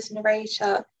with her as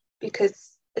narrator,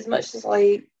 because as much as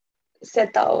I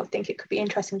said that I think it could be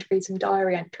interesting to read some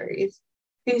diary entries,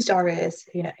 whose diary is,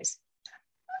 who knows,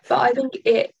 but I think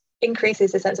it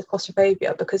increases the sense of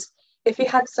claustrophobia, because if you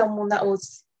had someone that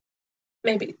was,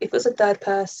 maybe if it was a third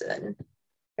person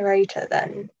narrator,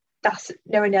 then that's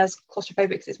no one else claustrophobic,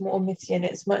 because it's more omniscient,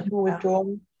 it's much more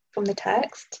withdrawn from the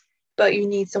text. But you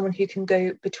need someone who can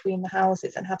go between the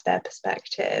houses and have their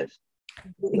perspective.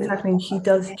 Exactly, and she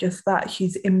does just that.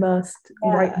 She's immersed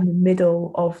right in the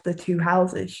middle of the two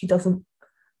houses. She doesn't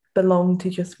belong to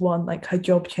just one. Like, her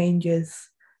job changes,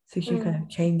 so she kind of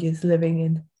changes living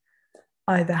in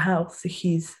either house. So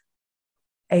she's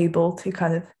able to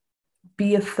kind of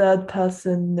be a third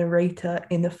person narrator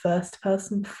in a first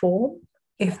person form,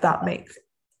 if that makes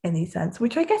any sense,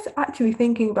 which I guess actually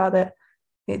thinking about it,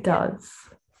 it does.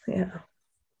 Yeah.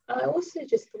 I also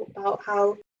just thought about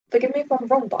how, forgive me if I'm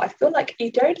wrong, but I feel like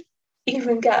you don't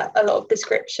even get a lot of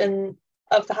description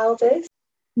of the houses.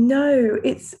 No,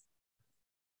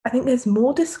 I think there's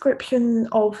more description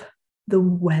of the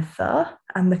weather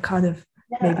and the kind of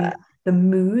maybe the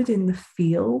mood and the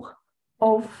feel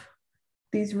of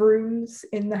these rooms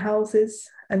in the houses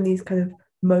and these kind of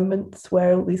moments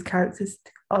where all these characters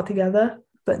are together,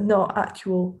 but not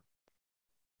actual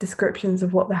descriptions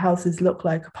of what the houses look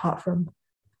like, apart from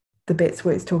the bits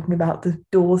where it's talking about the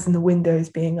doors and the windows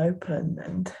being open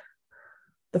and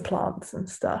the plants and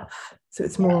stuff. So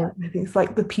it's more, I think it's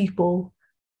like the people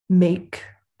make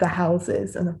the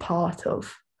houses and a part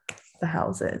of the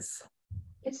houses.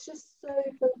 It's just so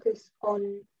focused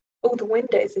on all the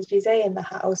windows, as you say, in the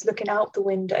house, looking out the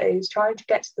windows, trying to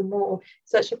get to the moor.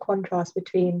 Such a contrast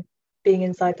between being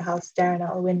inside the house staring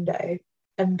out a window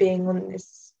and being on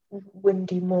this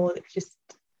windy moor that just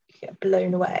get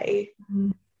blown away.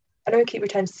 Mm-hmm. I know I keep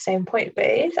returning to the same point, but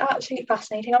it is actually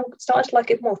fascinating. I'm starting to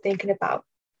like it more, thinking about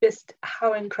just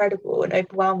how incredible and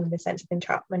overwhelming the sense of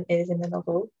entrapment is in the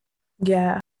novel.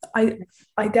 Yeah, I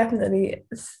definitely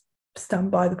stand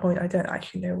by the point. I don't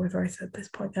actually know whether I said this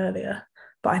point earlier,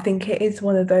 but I think it is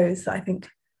one of those that I think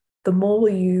the more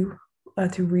you are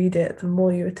to read it, the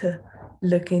more you are to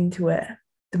look into it,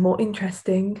 the more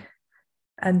interesting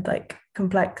and like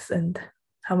complex and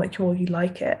how much more you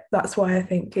like it. That's why I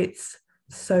think it's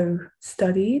so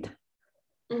studied,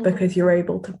 because you're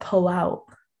able to pull out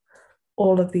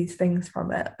all of these things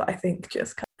from it. But I think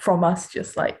just from us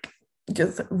just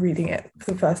reading it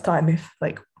for the first time, if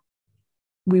like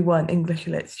we weren't English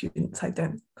lit students, I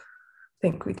don't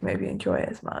think we'd maybe enjoy it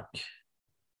as much.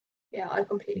 Yeah, I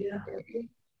completely agree.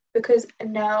 Because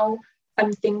now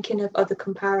I'm thinking of other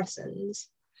comparisons,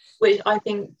 which I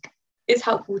think is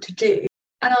helpful to do.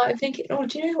 And I'm thinking, oh,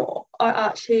 do you know what? I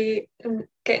actually am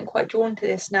getting quite drawn to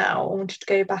this now. I wanted to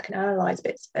go back and analyse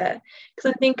bits of it, because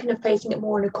I'm thinking of placing it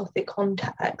more in a Gothic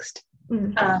context,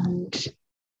 and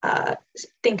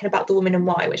thinking about The Woman in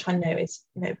White, which I know is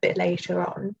a bit later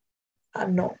on,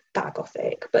 not that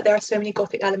Gothic, but there are so many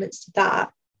Gothic elements to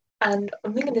that. And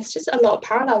I'm thinking there's just a lot of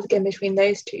parallels again between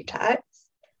those two texts,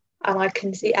 and I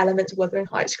can see elements of Wuthering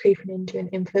Heights creeping into and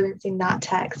influencing that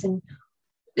text, and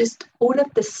just all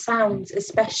of the sounds,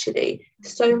 especially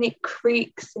so many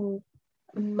creaks and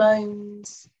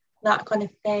moans, that kind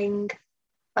of thing.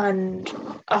 And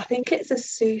I think it's a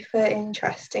super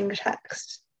interesting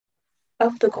text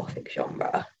of the Gothic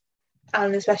genre,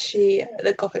 and especially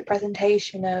the Gothic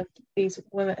presentation of these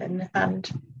women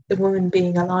and the woman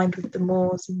being aligned with the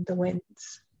moors and the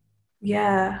winds.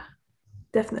 Yeah,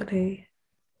 definitely.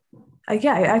 I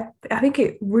think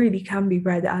it really can be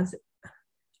read as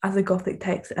a Gothic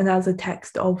text, and as a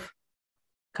text of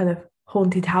kind of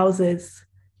haunted houses,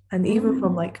 and even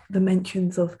from like the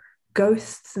mentions of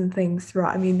ghosts and things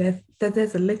throughout. I mean,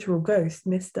 there's a literal ghost.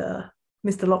 Mr.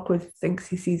 Lockwood thinks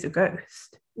he sees a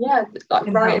ghost. Yeah, like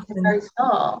right at the very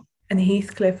start. And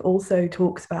Heathcliff also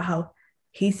talks about how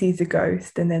he sees a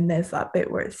ghost, and then there's that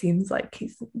bit where it seems like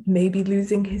he's maybe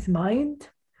losing his mind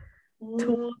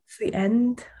towards the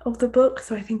end of the book.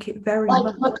 So I think it very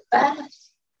much, Macbeth.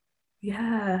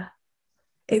 Yeah,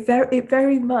 it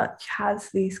very much has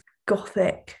these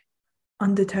Gothic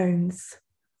undertones,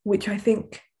 which I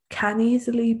think can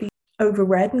easily be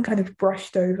overread and kind of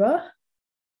brushed over.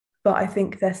 But I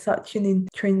think they're such an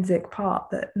intrinsic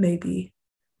part that maybe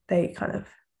they kind of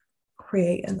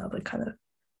create another kind of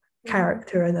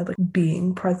character, another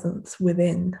being presence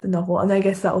within the novel. And I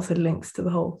guess that also links to the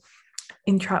whole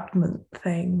entrapment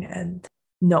thing and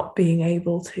not being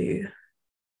able to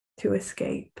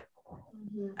escape.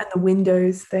 And the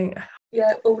windows thing.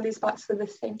 Yeah, all these backs are the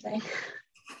same thing.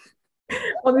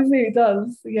 Honestly, it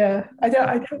does. Yeah. I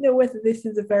don't know whether this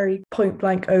is a very point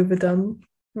blank overdone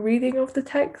reading of the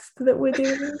text that we're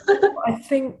doing. I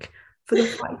think for the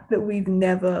fact that we've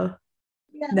never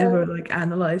like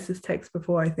analysed this text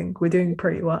before, I think we're doing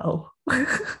pretty well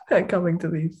at coming to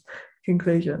these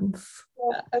conclusions.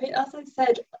 Yeah, I mean, as I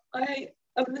said,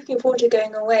 I'm looking forward to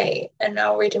going away and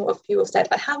now reading what people said.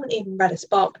 I haven't even read a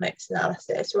SparkNotes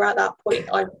analysis. We're at that point.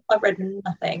 I've read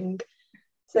nothing.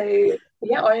 So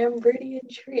yeah, I am really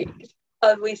intrigued.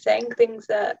 Are we saying things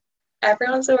that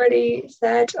everyone's already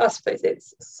said? I suppose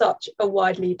it's such a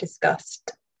widely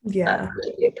discussed,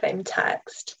 acclaimed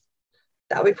text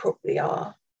that we probably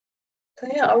are. So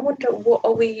yeah, I wonder, what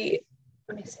are we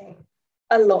missing?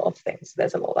 A lot of things.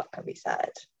 There's a lot that can be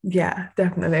said. Yeah,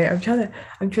 definitely. I'm trying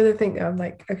to think. I'm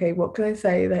like, okay, what can I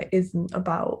say that isn't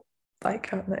about,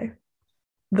 like, I don't know,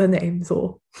 the names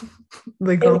or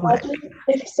the Gothic? Imagine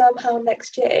if somehow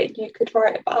next year you could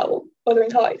write about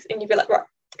Wuthering Heights and you'd be like, right,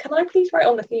 can I please write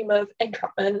on the theme of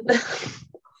entrapment?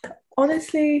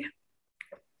 Honestly,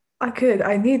 I could.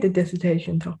 I need a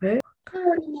dissertation topic. I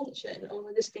already mentioned on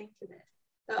the theme for this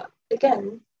that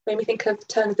again made me think of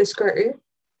Turn of the Screw.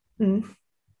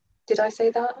 Did I say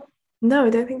that? No, I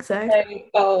don't think so.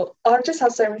 Oh, I just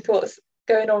have so many thoughts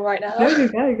going on right now.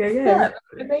 Go. Yeah,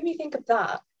 it made me think of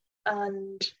that.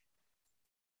 And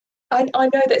I know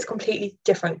that it's completely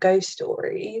different ghost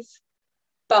stories,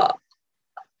 but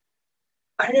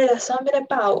I don't know, there's something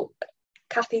about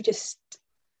Kathy just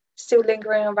still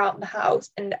lingering around the house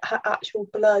and her actual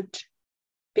blood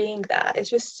being there. It's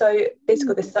just so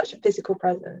physical. There's such a physical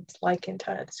presence, like in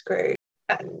Turn of the Screw.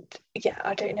 And yeah,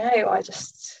 I don't know. I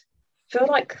just feel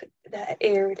like they're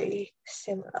eerily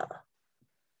similar.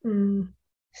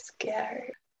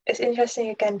 Scary. It's interesting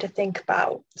again to think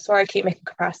about. Sorry, I keep making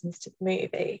comparisons to the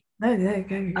movie. No,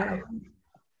 go.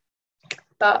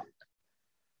 But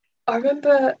I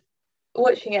remember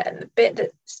watching it, and the bit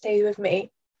that stayed with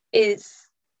me is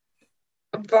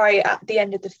right at the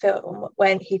end of the film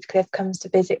when Heathcliff comes to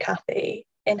visit Kathy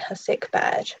in her sick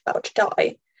bed, about to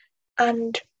die.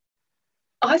 And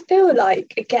I feel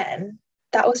like, again,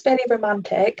 that was fairly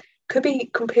romantic. Could be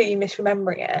completely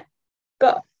misremembering it.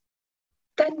 But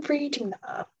then reading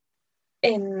that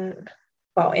in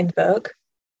the book,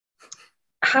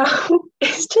 how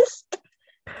it's just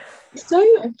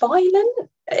so violent.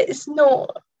 It's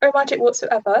not romantic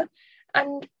whatsoever.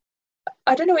 And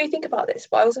I don't know what you think about this,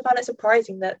 but I also found it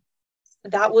surprising that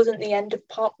wasn't the end of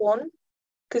part one.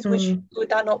 Because would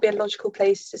that not be a logical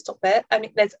place to stop it? I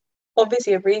mean, there's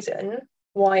obviously a reason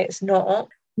why it's not.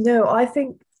 No, I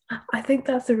think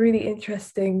that's a really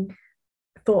interesting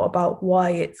thought about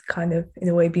why it's kind of in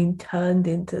a way being turned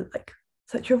into like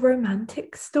such a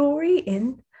romantic story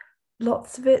in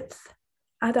lots of its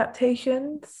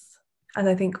adaptations. And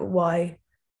I think why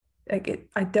I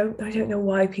don't know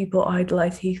why people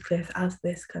idolize Heathcliff as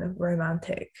this kind of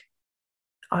romantic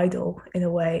idol in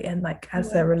a way, and like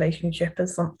as their relationship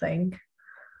as something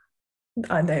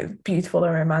I know beautiful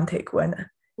and romantic, when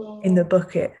in the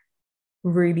book it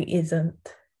really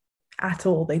isn't at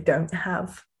all. They don't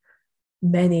have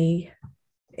many,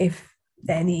 if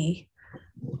any,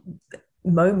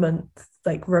 moments,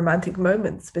 like romantic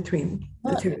moments between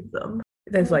the two of them.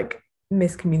 There's like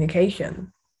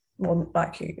miscommunication, well,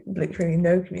 actually literally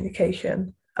no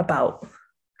communication about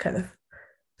kind of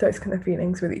those kind of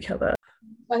feelings with each other.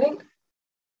 I think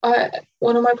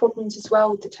one of my problems as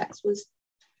well with the text was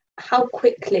how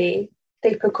quickly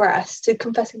they progress to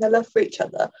confessing their love for each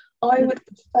other. I would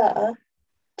prefer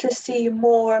to see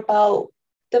more about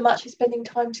them actually spending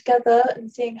time together and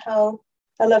seeing how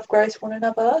their love grows for one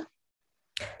another.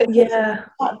 Because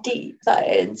that deep that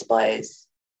it inspires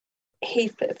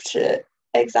Heathcliff to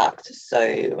exact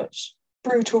so much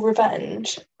brutal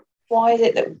revenge. Why is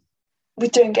it that we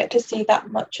don't get to see that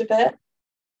much of it?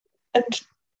 And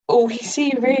all we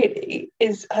see really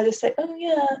is her just say, "Oh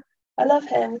yeah, I love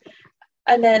him,"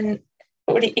 and then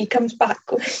when he comes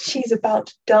back when she's about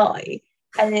to die,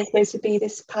 and it's supposed to be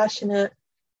this passionate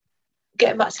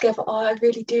getting back together. Oh, I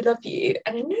really do love you,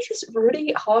 and then they're just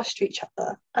really harsh to each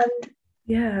other.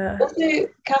 And also,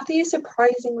 Kathy is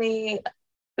surprisingly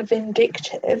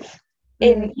vindictive.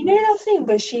 In that scene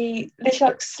where she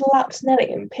literally like slaps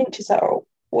Nellie and pinches her or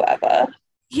whatever.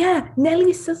 Yeah,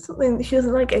 Nellie says something that she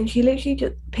doesn't like, and she literally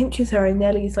just pinches her, and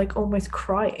Nellie's like almost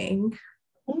crying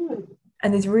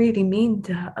and is really mean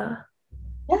to her.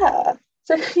 Yeah,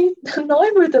 so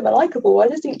neither of them are likable. I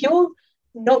just think you're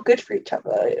not good for each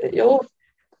other. You're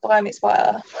fire meets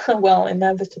fire. Well,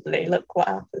 inevitably, look what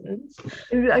happens.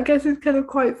 I guess it's kind of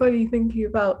quite funny thinking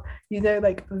about,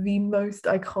 like the most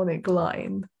iconic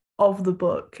line of the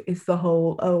book is the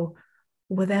whole, oh,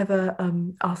 whatever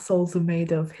our souls are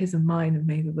made of, his and mine are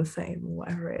made of the same, or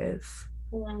whatever it is.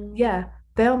 Yeah,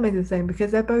 they are made of the same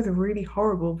because they're both really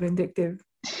horrible, vindictive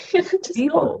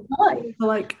people. Nice. So,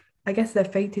 like, I guess they're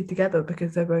fated together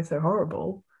because they're both so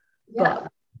horrible. Yeah.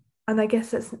 And I guess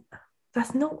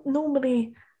that's not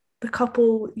normally the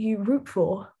couple you root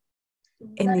for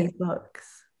in these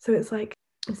books. So it's like,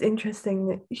 it's interesting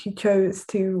that she chose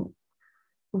to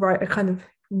write a kind of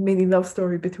mini love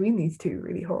story between these two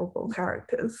really horrible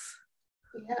characters.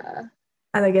 Yeah.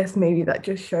 And I guess maybe that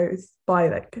just shows by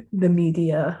like the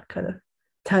media kind of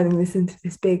turning this into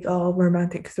this big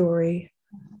romantic story,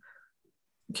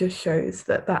 just shows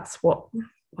that that's what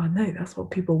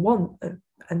people want,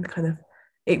 and kind of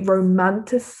it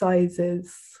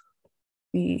romanticizes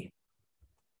the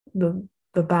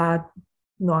bad,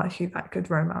 not actually that good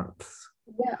romance.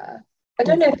 Yeah. I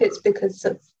don't know if it's because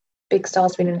of big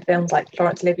stars being in films like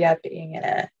Laurence Olivier being in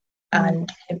it and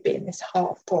him being this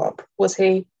heartthrob. Was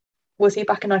he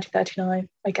back in 1939?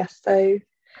 I guess so.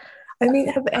 I mean,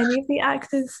 have any of the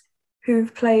actors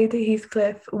who've played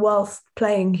Heathcliff whilst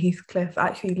playing Heathcliff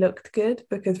actually looked good?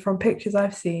 Because from pictures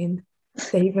I've seen,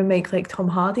 they even make like Tom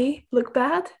Hardy look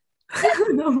bad.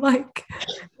 And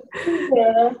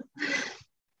Yeah.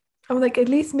 I'm like, at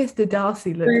least Mr.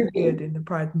 Darcy looks weird in the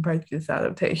Pride and Prejudice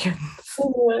adaptations.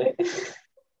 Oh,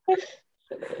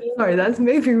 Sorry, that's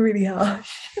maybe really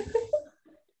harsh.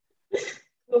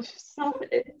 gosh,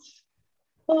 savage.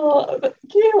 Oh, but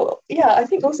do you know what? Yeah, I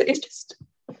think also it's just,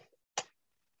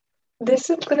 this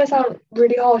is going to sound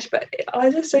really harsh, but I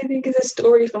just don't think it's a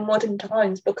story for modern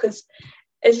times because,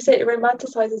 as you say, it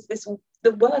romanticizes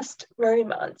the worst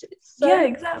romance. It's so Yeah,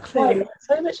 exactly.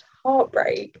 so much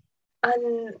heartbreak,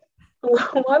 and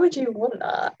why would you want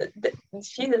that?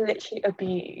 She's literally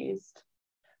abused,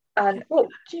 and well,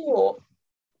 do you know what?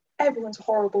 Everyone's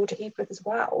horrible to Heathcliff as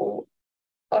well.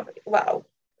 Well,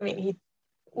 I mean, he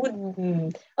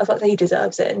wouldn't. I was about to say he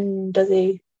deserves it, and does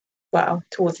he? Well,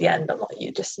 towards the end, I'm like,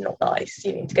 you're just not nice.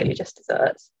 You need to get your just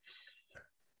desserts.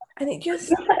 And it just,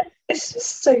 yeah, it's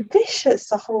just so vicious,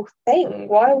 the whole thing.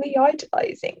 Why are we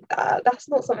idolizing that? That's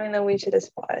not something that we should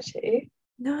aspire to.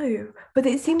 no, but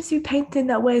it seems to be painted in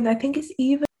that way. And I think it's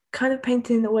even kind of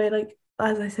painted in the way, like,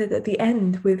 as I said at the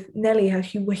end with Nellie, how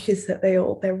she wishes that they're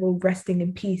all resting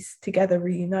in peace together,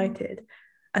 reunited.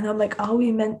 And I'm like, are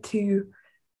we meant to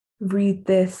read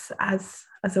this as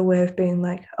a way of being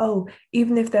like, oh,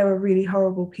 even if there are really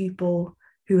horrible people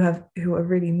who are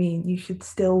really mean, you should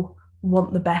still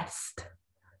want the best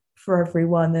for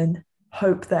everyone and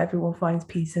hope that everyone finds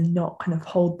peace and not kind of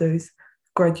hold those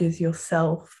grudges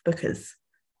yourself, because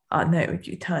I don't know,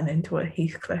 you turn into a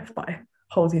Heathcliff by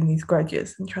holding these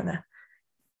grudges and trying to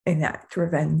enact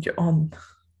revenge on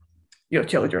your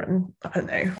children. I don't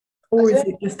know. Or is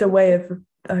it just a way of,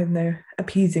 I don't know,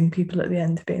 appeasing people at the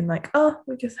end, being like, oh,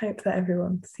 we just hope that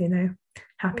everyone's,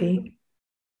 happy,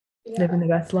 living their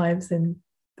best lives in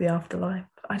the afterlife.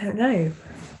 I don't know.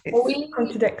 It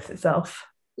contradicts itself.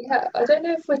 Yeah, I don't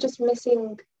know if we're just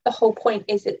missing the whole point.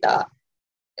 Is it that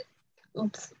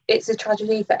it's a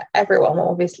tragedy for everyone,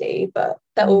 obviously, but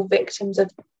they're all victims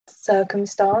of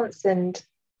circumstance, and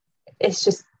it's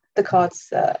just the cards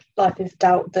that life has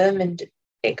dealt them, and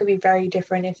it could be very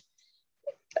different if,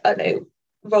 I don't know,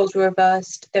 roles were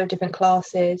reversed, there were different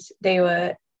classes, they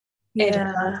were in a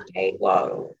different state.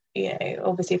 Well,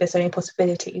 obviously there's so many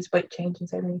possibilities by changing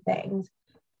so many things,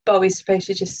 but are we supposed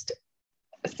to just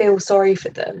feel sorry for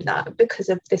them that because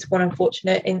of this one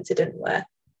unfortunate incident where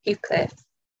Heathcliff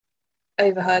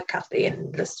overheard Kathy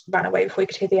and just ran away before he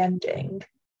could hear the ending,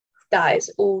 that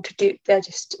is all to do, they're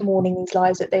just mourning these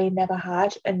lives that they never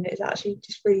had, and it's actually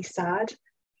just really sad.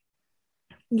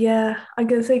 Yeah, I'm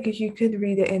gonna say, because you could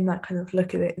read it in that kind of,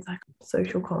 look at it as like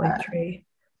social commentary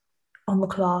on the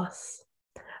class,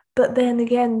 but then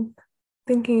again,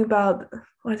 thinking about,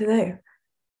 I don't know,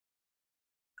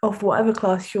 of whatever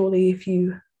class, surely if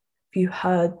you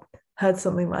heard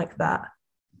something like that,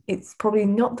 it's probably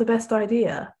not the best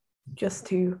idea just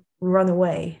to run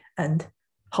away and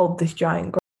hold this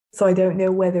giant grudge. So I don't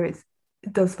know whether it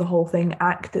does the whole thing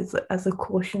act as a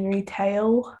cautionary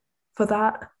tale for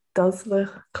that. Does the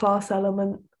class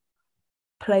element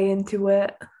play into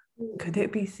it? Could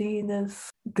it be seen as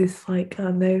this, like, I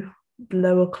don't know,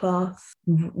 lower class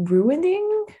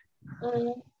ruining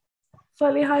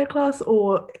slightly higher class,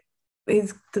 or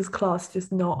does class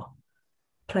just not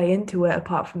play into it,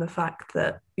 apart from the fact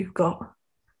that you've got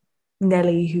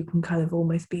Nellie who can kind of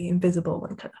almost be invisible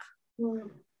and kind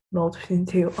of mold between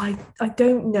two? I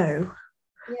don't know.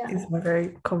 Is my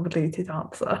very convoluted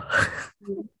answer.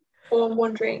 Well, I'm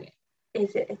wondering,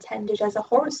 is it intended as a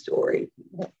horror story?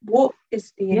 What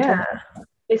is the intent?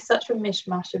 It's such a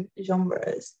mishmash of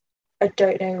genres. I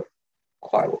don't know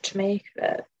quite what to make of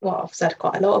it. Well, I've said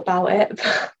quite a lot about it.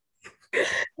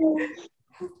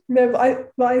 No,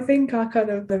 but I think our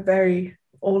kind of the very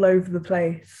all over the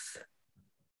place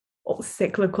or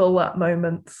cyclical at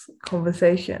moments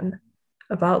conversation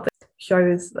about this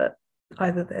shows that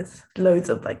either there's loads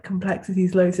of like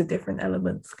complexities, loads of different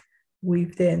elements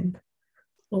weaved in,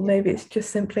 or maybe it's just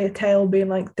simply a tale being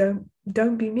like,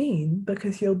 don't be mean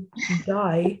because you'll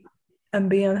die and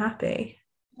be unhappy.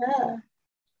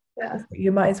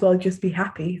 You might as well just be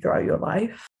happy throughout your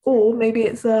life. Or maybe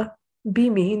it's a be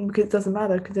mean because it doesn't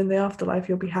matter, because in the afterlife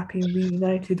you'll be happy and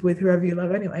reunited with whoever you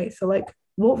love anyway. So like,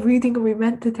 what reading are we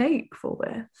meant to take for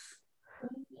this?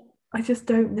 I just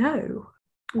don't know.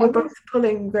 We're both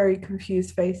pulling very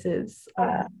confused faces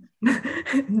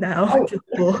now. I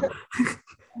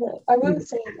will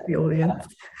say that the audience.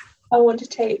 I want to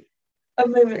take a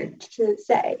moment to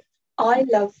say I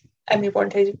love Emily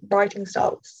Bronte's writing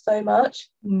style so much.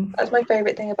 That's my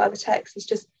favourite thing about the text. It's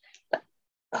just,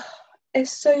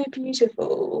 it's so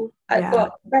beautiful and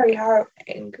well, very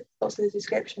harrowing, lots of the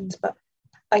descriptions, but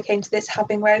I came to this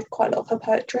having read quite a lot of her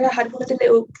poetry. I had one of the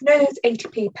little, those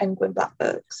 80p Penguin black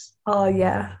books. Oh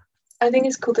yeah. I think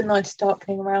it's called The Night is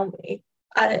Darkening Around Me,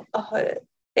 and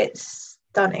it's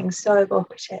stunning, so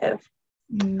evocative.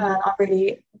 And I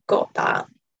really got that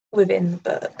within the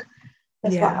book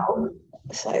as well.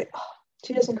 So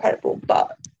she does incredible,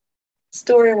 but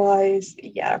story-wise,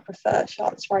 I prefer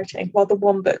Charlotte's writing. Well, the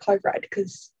one book I've read,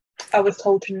 because I was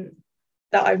told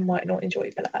that I might not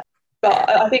enjoy Villette. But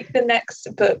I think the next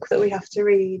book that we have to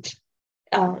read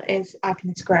is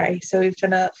Agnes Grey. So we've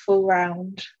done a full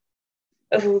round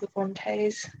of all the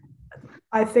Brontes.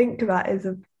 I think that is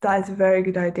a very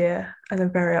good idea, and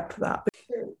I'm very up for that.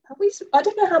 I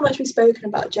don't know how much we've spoken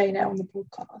about Jane Eyre on the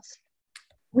podcast.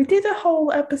 We did a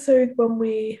whole episode when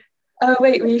we... Oh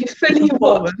wait, we fully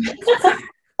watched the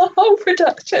whole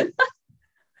production.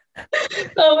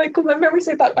 Oh my god, my memory's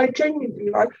so bad. I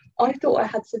genuinely, I thought I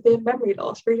had severe memory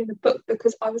loss reading the book,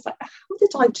 because I was like, how did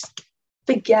I just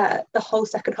forget the whole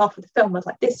second half of the film? I was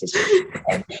like, this is just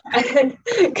and then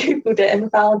googled it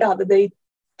and found out that they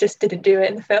just didn't do it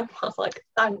in the film. I was like,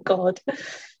 thank God.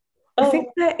 I think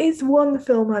there is one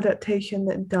film adaptation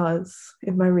that does,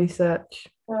 in my research.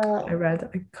 I read.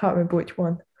 I can't remember which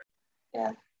one.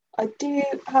 Yeah, I do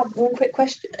have one quick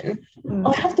question.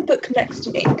 I have the book next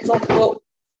to me because I thought,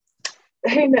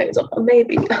 who knows,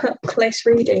 maybe close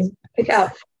reading, pick it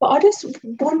out. But I just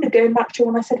wonder, going back to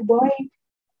when I said, why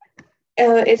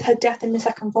is her death in the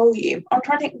second volume? I'm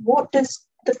trying to think, what does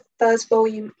the first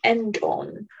volume end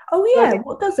on? Oh yeah,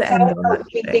 what does it end on? How do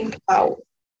you think about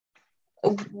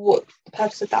what the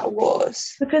purpose of that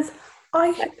was? Because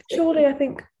I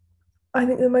think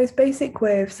the most basic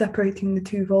way of separating the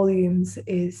two volumes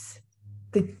is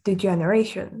the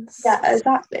generations. Yeah,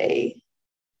 exactly.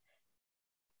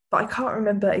 But I can't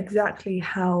remember exactly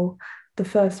how the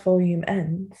first volume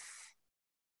ends.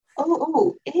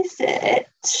 Oh, is it?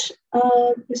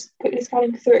 Just quickly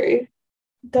scanning through.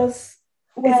 Is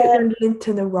it when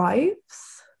Linton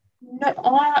arrives? No,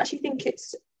 I actually think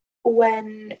it's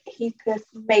when Heathcliff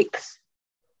makes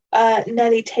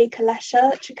Nellie take a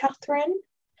letter to Catherine.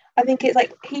 I think it's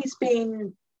like he's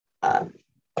been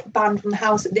banned from the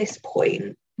house at this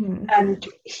point, and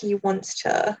he wants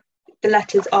to. The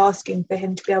letter's asking for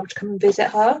him to be able to come and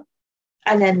visit her,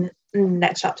 and then in the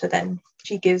next chapter, then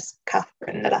she gives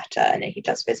Catherine the letter, and then he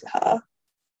does visit her.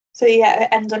 So yeah, it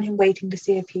ends on him waiting to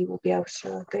see if he will be able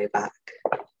to go back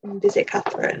and visit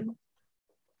Catherine.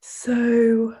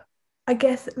 So I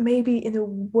guess maybe in a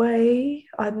way,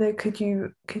 I don't know, could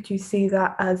you see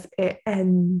that as it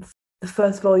ends? The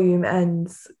first volume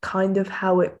ends kind of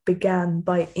how it began,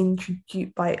 by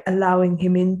allowing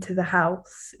him into the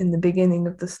house in the beginning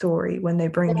of the story when they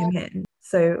bring him in.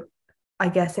 So I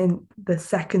guess in the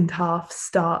second half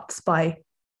starts by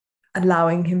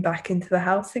allowing him back into the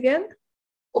house again.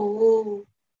 Oh,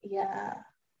 yeah.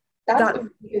 That's a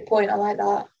good point. I like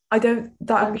that.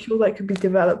 I'm sure that could be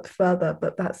developed further,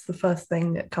 but that's the first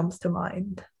thing that comes to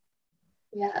mind.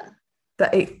 Yeah.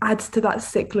 That it adds to that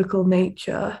cyclical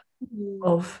nature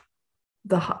of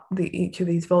each of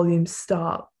these volumes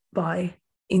start by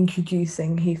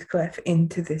introducing Heathcliff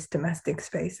into this domestic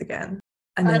space again,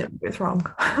 and then it goes wrong.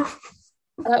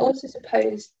 And I also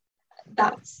suppose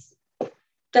that's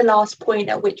the last point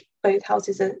at which both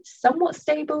houses are somewhat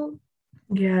stable.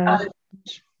 Yeah. And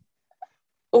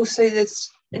also there's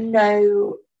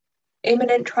no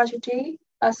imminent tragedy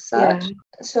as such. Yeah.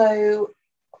 So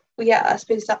yeah, I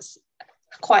suppose that's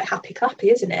quite happy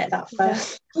clappy, isn't it, that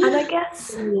first? Yeah. And I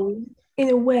guess in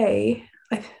a way,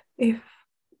 if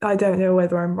I don't know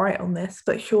whether I'm right on this,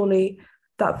 but surely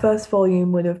that first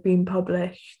volume would have been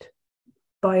published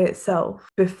by itself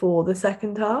before the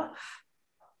second half.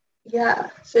 Yeah.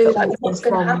 So like, what's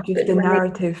going to happen? From just a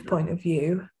narrative point of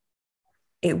view,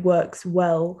 it works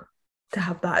well to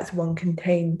have that as one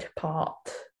contained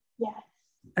part. Yeah.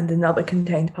 And another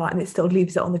contained part, and it still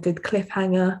leaves it on a good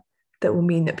cliffhanger that will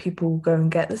mean that people will go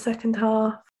and get the second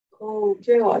half. Oh,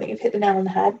 do you know what? I think you've hit the nail on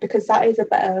the head, because that is a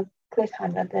better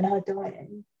cliffhanger than her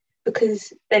dying.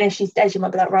 Because then if she's dead, you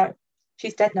might be like, right,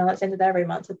 she's dead now, it's the end of their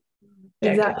romance.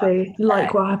 Exactly,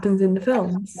 like what happens in the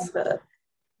films.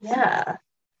 Yeah.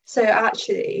 So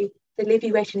actually, they leave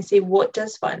you waiting to see what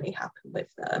does finally happen with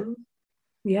them.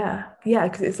 Yeah,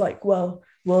 because it's like, well,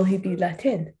 will he be let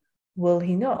in? Will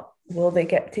he not? Will they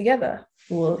get together?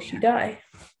 Will she die?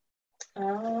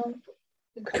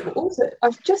 Incredible. Also,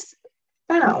 I've just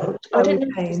found I would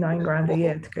pay $9,000 a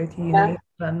year to go to uni and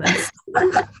learn this.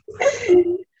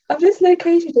 I've just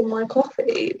located in my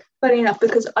coffee, funny enough,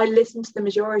 because I listened to the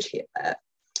majority of it.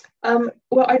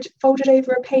 Well, I folded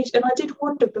over a page, and I did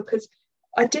wonder, because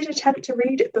I did attempt to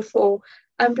read it before,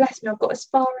 And bless me, I've got as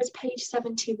far as page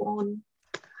 71,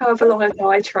 however long ago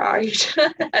I tried.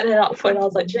 And then at that point I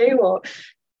was like, do you know what?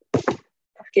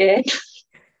 Again.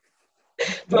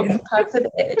 So I'm prepared for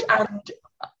it. And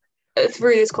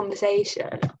through this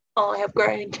conversation, I have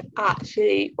grown to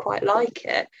actually quite like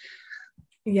it.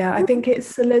 Yeah, I think it's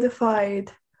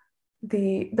solidified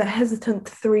the hesitant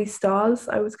 3 stars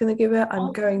I was going to give it.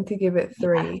 I'm going to give it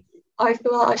 3. I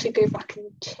feel like I should go back and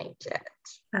change it.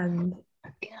 And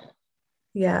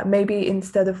yeah, maybe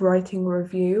instead of writing a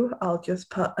review, I'll just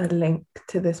put a link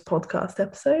to this podcast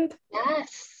episode.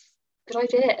 Yes, good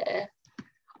idea.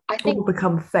 I think we'll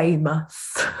become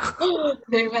famous. No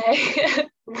way.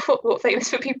 what famous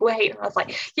for people who hate? And I was like,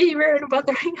 yeah, you ruined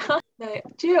Wuthering Heights. No,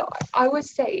 do you know, I would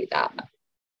say that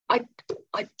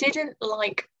I didn't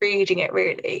like reading it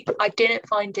really. I didn't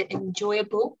find it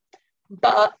enjoyable,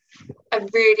 but I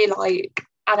really like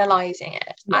analysing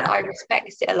it. Yeah. And I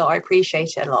respect it a lot. I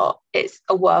appreciate it a lot. It's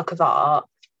a work of art.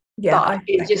 Yeah, but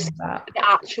it's just that. The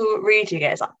actual reading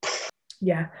it is like...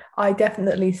 Yeah, I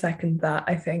definitely second that.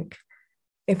 I think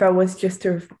if I was just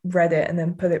to have read it and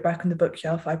then put it back on the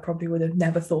bookshelf, I probably would have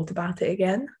never thought about it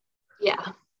again.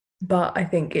 Yeah. But I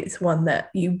think it's one that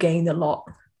you gain a lot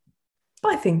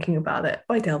by thinking about it,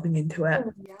 by delving into it.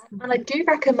 Yeah. And I do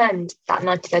recommend that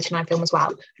 1939 film as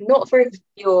well. Not for if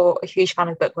you're a huge fan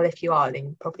of the book, well, if you are, then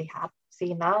you probably have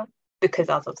seen that, because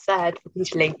as I've said,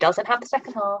 usually doesn't have the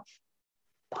second half,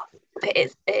 but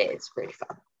it is really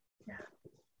fun.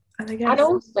 Yeah. And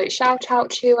also shout out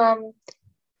to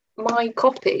my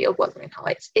copy of Wuthering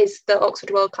Heights is the Oxford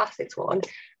World Classics one,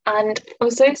 and I'm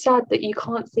so sad that you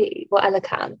can't see what Ella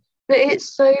can. But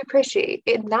it's so pretty.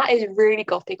 That is really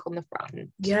gothic on the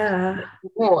front. Yeah.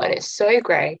 And it's so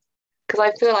grey. Because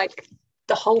I feel like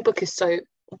the whole book is so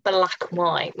black and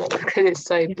white. Not because it's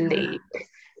so bleak,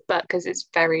 but because it's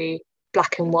very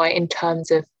black and white in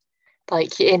terms of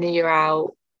like you're in and you're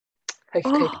out.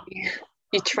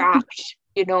 You're trapped.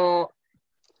 You're not.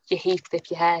 You're Heathcliff,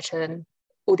 your Hareton.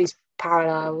 All these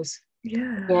parallels.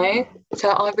 Yeah. You know?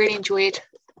 So I really enjoyed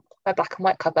my black and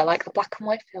white cover, like a black and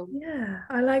white film. Yeah,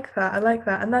 I like that,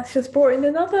 and that's just brought in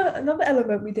another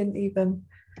element we didn't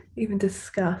even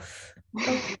discuss.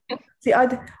 See, I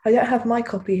don't have my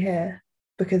copy here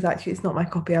because actually it's not my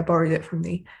copy. I borrowed it from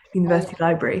the university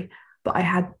library, but I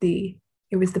had it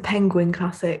was the Penguin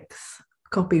Classics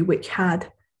copy, which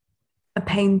had a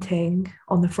painting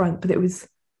on the front, but it was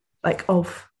like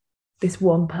of this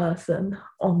one person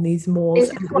on these moors. Is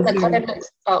it one that kind of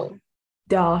looks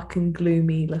dark and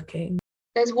gloomy looking?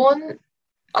 There's one,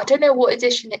 I don't know what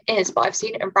edition it is, but I've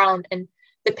seen it around, and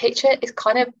the picture is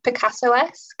kind of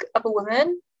Picasso-esque of a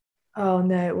woman. Oh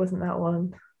no, it wasn't that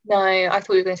one. No, I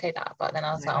thought you were going to say that, but then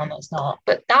I was like, oh no, it's not.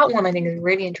 But that one I think is a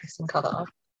really interesting cover.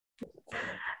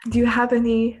 Do you have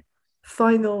any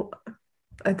final,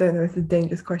 I don't know if it's a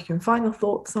dangerous question, final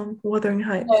thoughts on Wuthering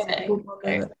Heights?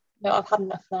 No, I've had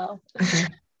enough now. Okay.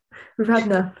 We've had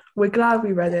enough. We're glad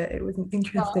we read it. It was an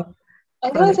interesting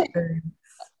experience.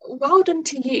 Well done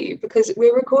to you, because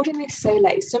we're recording this so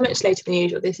late, so much later than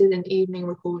usual. This is an evening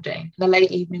recording, a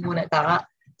late evening one at that.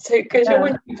 So good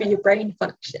job for your brain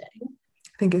functioning.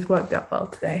 I think it's worked out well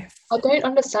today. I don't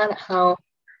understand how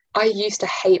I used to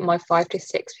hate my 5 to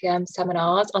 6 p.m.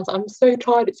 seminars. I was like, I'm so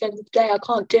tired at the end of the day, I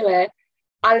can't do it.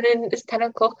 And then it's 10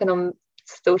 o'clock and I'm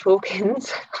still talking.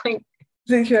 So like,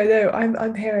 literally, I know.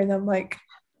 I'm here and I'm like,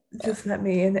 just let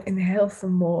me inhale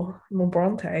some more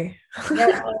Bronte.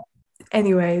 Yeah.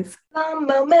 Anyways, blonde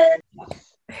moment.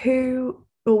 Who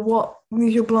or what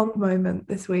was your blonde moment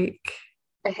this week?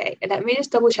 Okay, let me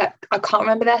just double check. I can't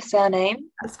remember their surname.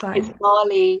 That's fine. It's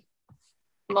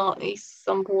Marley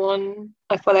someone.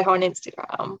 I follow her on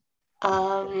Instagram.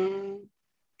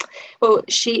 Well,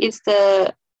 she is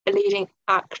the leading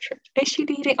actress. Is she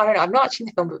leading? I don't know. I'm not actually in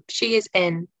the film, but she is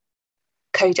in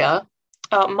Coda.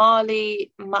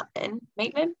 Marley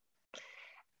Maitland,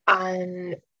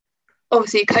 and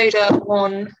obviously Coda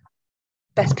won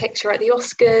Best Picture at the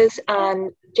Oscars,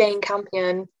 and Jane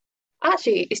Campion.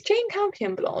 Actually, is Jane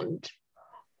Campion blonde?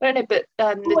 I don't know, but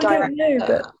the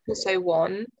director also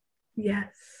won.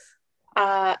 Yes.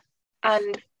 And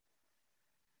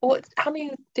how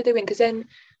many did they win? Because then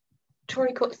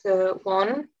Tori Kotzer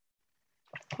won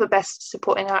for Best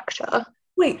Supporting Actor.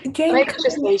 Wait, Jane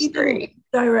Campion didn't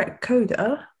direct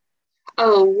Coda?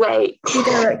 Oh, wait. She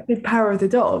directed Power of the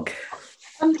Dog.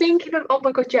 I'm thinking of, oh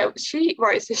my god, yeah,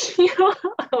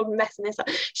 I'm messing this up.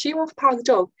 She won for Power of the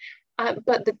Dog,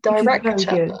 but the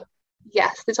director,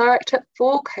 yes, the director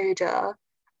for Coda,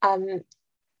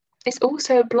 is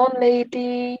also a blonde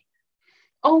lady.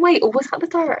 Oh wait, or was that the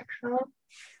director?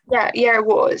 Yeah, it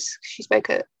was. She spoke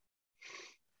at.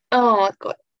 Oh my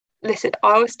god, listen,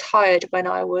 I was tired when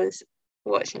I was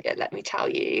watching it, let me tell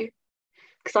you,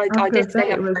 because I did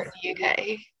stay up for in the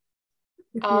UK.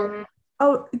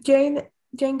 Oh, Jane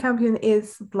Campion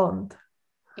is blonde.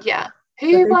 Yeah.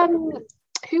 Who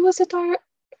was the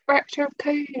director of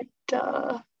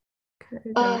Coda?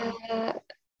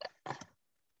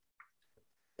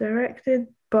 Directed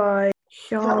by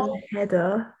Sian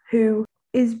Heder, who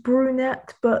is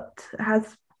brunette but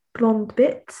has blonde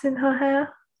bits in her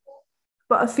hair.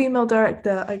 But a female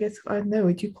director, I guess, I don't know,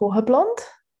 would you call her blonde?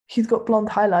 She's got blonde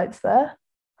highlights there.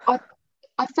 I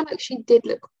feel like she did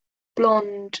look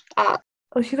blonde at...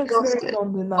 Oh, she looks very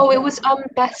blonde in that. Oh, it was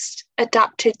Best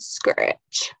Adapted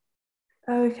Script.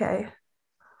 Okay.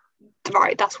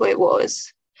 Right, that's what it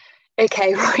was.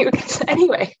 Okay, right.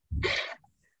 Anyway,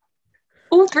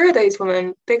 all three of those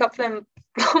women, big up for them.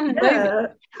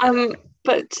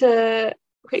 But to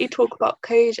quickly talk about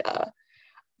Coda,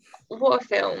 what a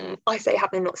film. I say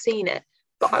having not seen it,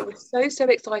 but I was so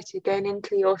excited going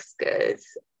into the Oscars,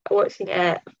 watching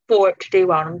it for it to do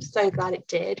well. I'm so glad it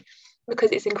did,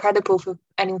 because it's incredible for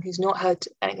anyone who's not heard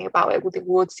anything about it with the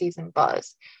award season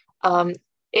buzz.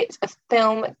 It's a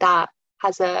film that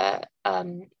has a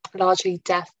largely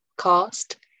deaf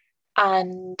cast,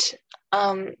 and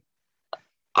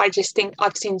I just think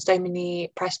I've seen so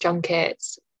many press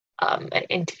junkets and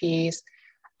interviews,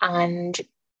 and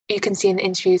you can see in the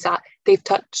interviews that they've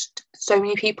touched so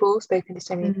many people, spoken to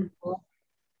so many people,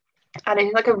 and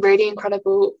it's like a really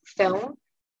incredible film.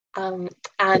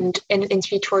 And in an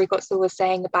interview, Troy Kotsur was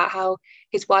saying about how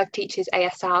his wife teaches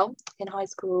ASL in high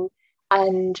school,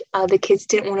 and the kids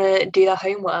didn't want to do their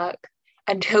homework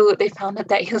until they found out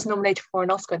that he was nominated for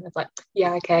an Oscar, and it's like,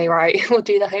 yeah, okay, right, we'll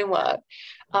do the homework.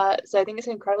 So I think it's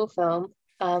an incredible film.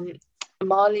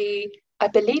 Marley, I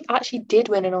believe, actually did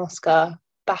win an Oscar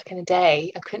back in the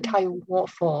day. I couldn't tell you what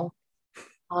for.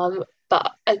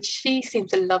 But she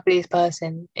seems the loveliest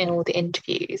person in all the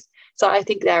interviews. So I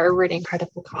think they're a really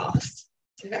incredible cast.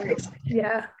 So very excited.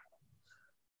 Yeah,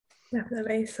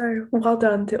 definitely. So well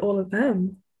done to all of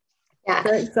them. Yeah.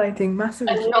 Very exciting, massive.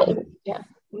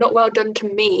 Not well done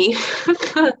to me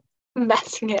for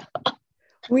messing it up.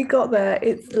 We got there.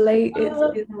 It's late. It's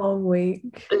been a long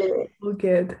week. We're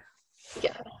good.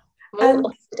 Yeah.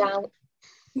 More down.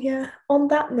 Yeah. On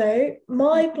that note,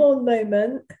 my blonde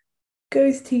moment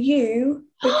goes to you,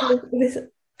 because this.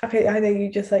 Okay, I know you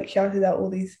just like shouted out all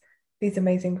these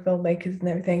amazing filmmakers and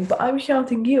everything, but I'm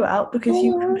shouting you out because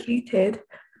you completed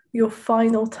your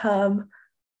final term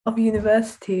of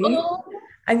university,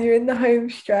 and you're in the home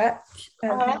stretch.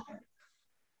 And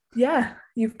yeah,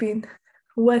 you've been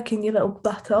working your little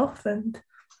butt off, and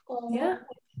yeah,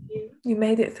 you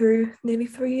made it through nearly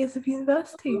 3 years of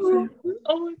university. So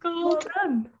oh my god! Well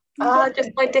done.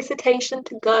 Just my dissertation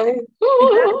to go.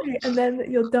 Exactly. And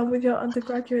then you're done with your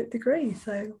undergraduate degree.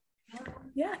 So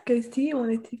yeah, goes to you.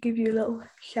 Wanted to give you a little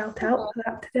shout out for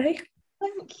that today.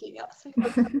 Thank you. That's so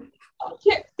fun.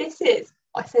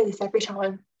 I say this every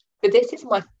time, but this is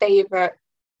my favourite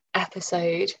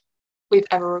episode we've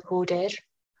ever recorded.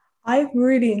 I've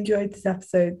really enjoyed this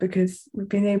episode because we've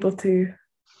been able to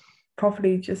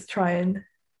properly just try and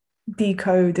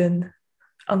decode and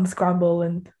unscramble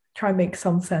and try and make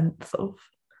some sense of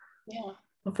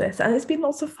this, and it's been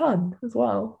lots of fun as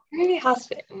well. It really has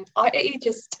been. It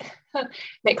just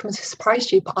may come as a surprise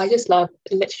to you, but I just love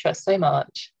literature so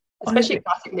much, especially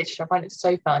classic literature. I find it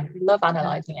so fun. Love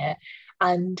analysing it,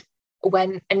 and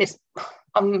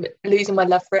I'm losing my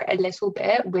love for it a little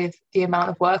bit with the amount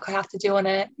of work I have to do on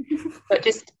it. But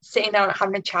just sitting down and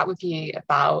having a chat with you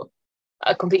about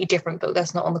a completely different book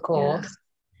that's not on the course,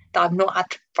 that I've not had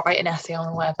to write an essay on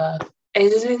or whatever,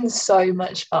 it has been so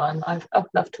much fun. I've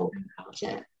loved talking about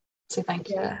it. So thank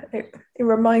you. Yeah, it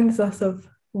reminds us of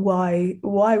why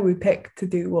we picked to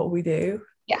do what we do.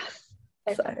 Yes.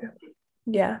 So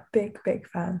yeah, big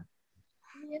fan.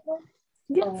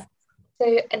 Yeah.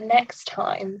 So next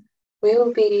time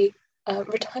we'll be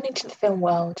returning to the film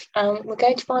world, and we're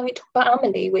going to finally talk about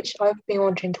Amelie, which I've been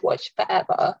wanting to watch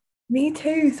forever. Me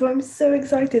too. So I'm so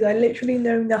excited. I literally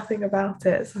know nothing about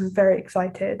it, so I'm very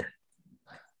excited.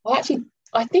 Well, actually,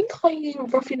 I think I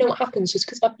roughly know what happens just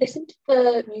because I've listened to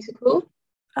the musical.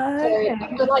 Okay. So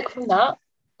I feel like from that,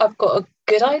 I've got a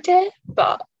good idea,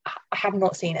 but I have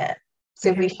not seen it.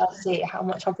 So we shall see how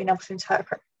much I've been able to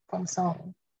interpret from the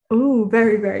song. Oh,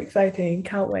 very, very exciting.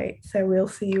 Can't wait. So we'll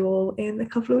see you all in a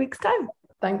couple of weeks' time.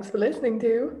 Thanks for listening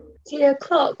to 2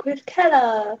 o'clock with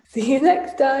Keller. See you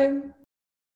next time.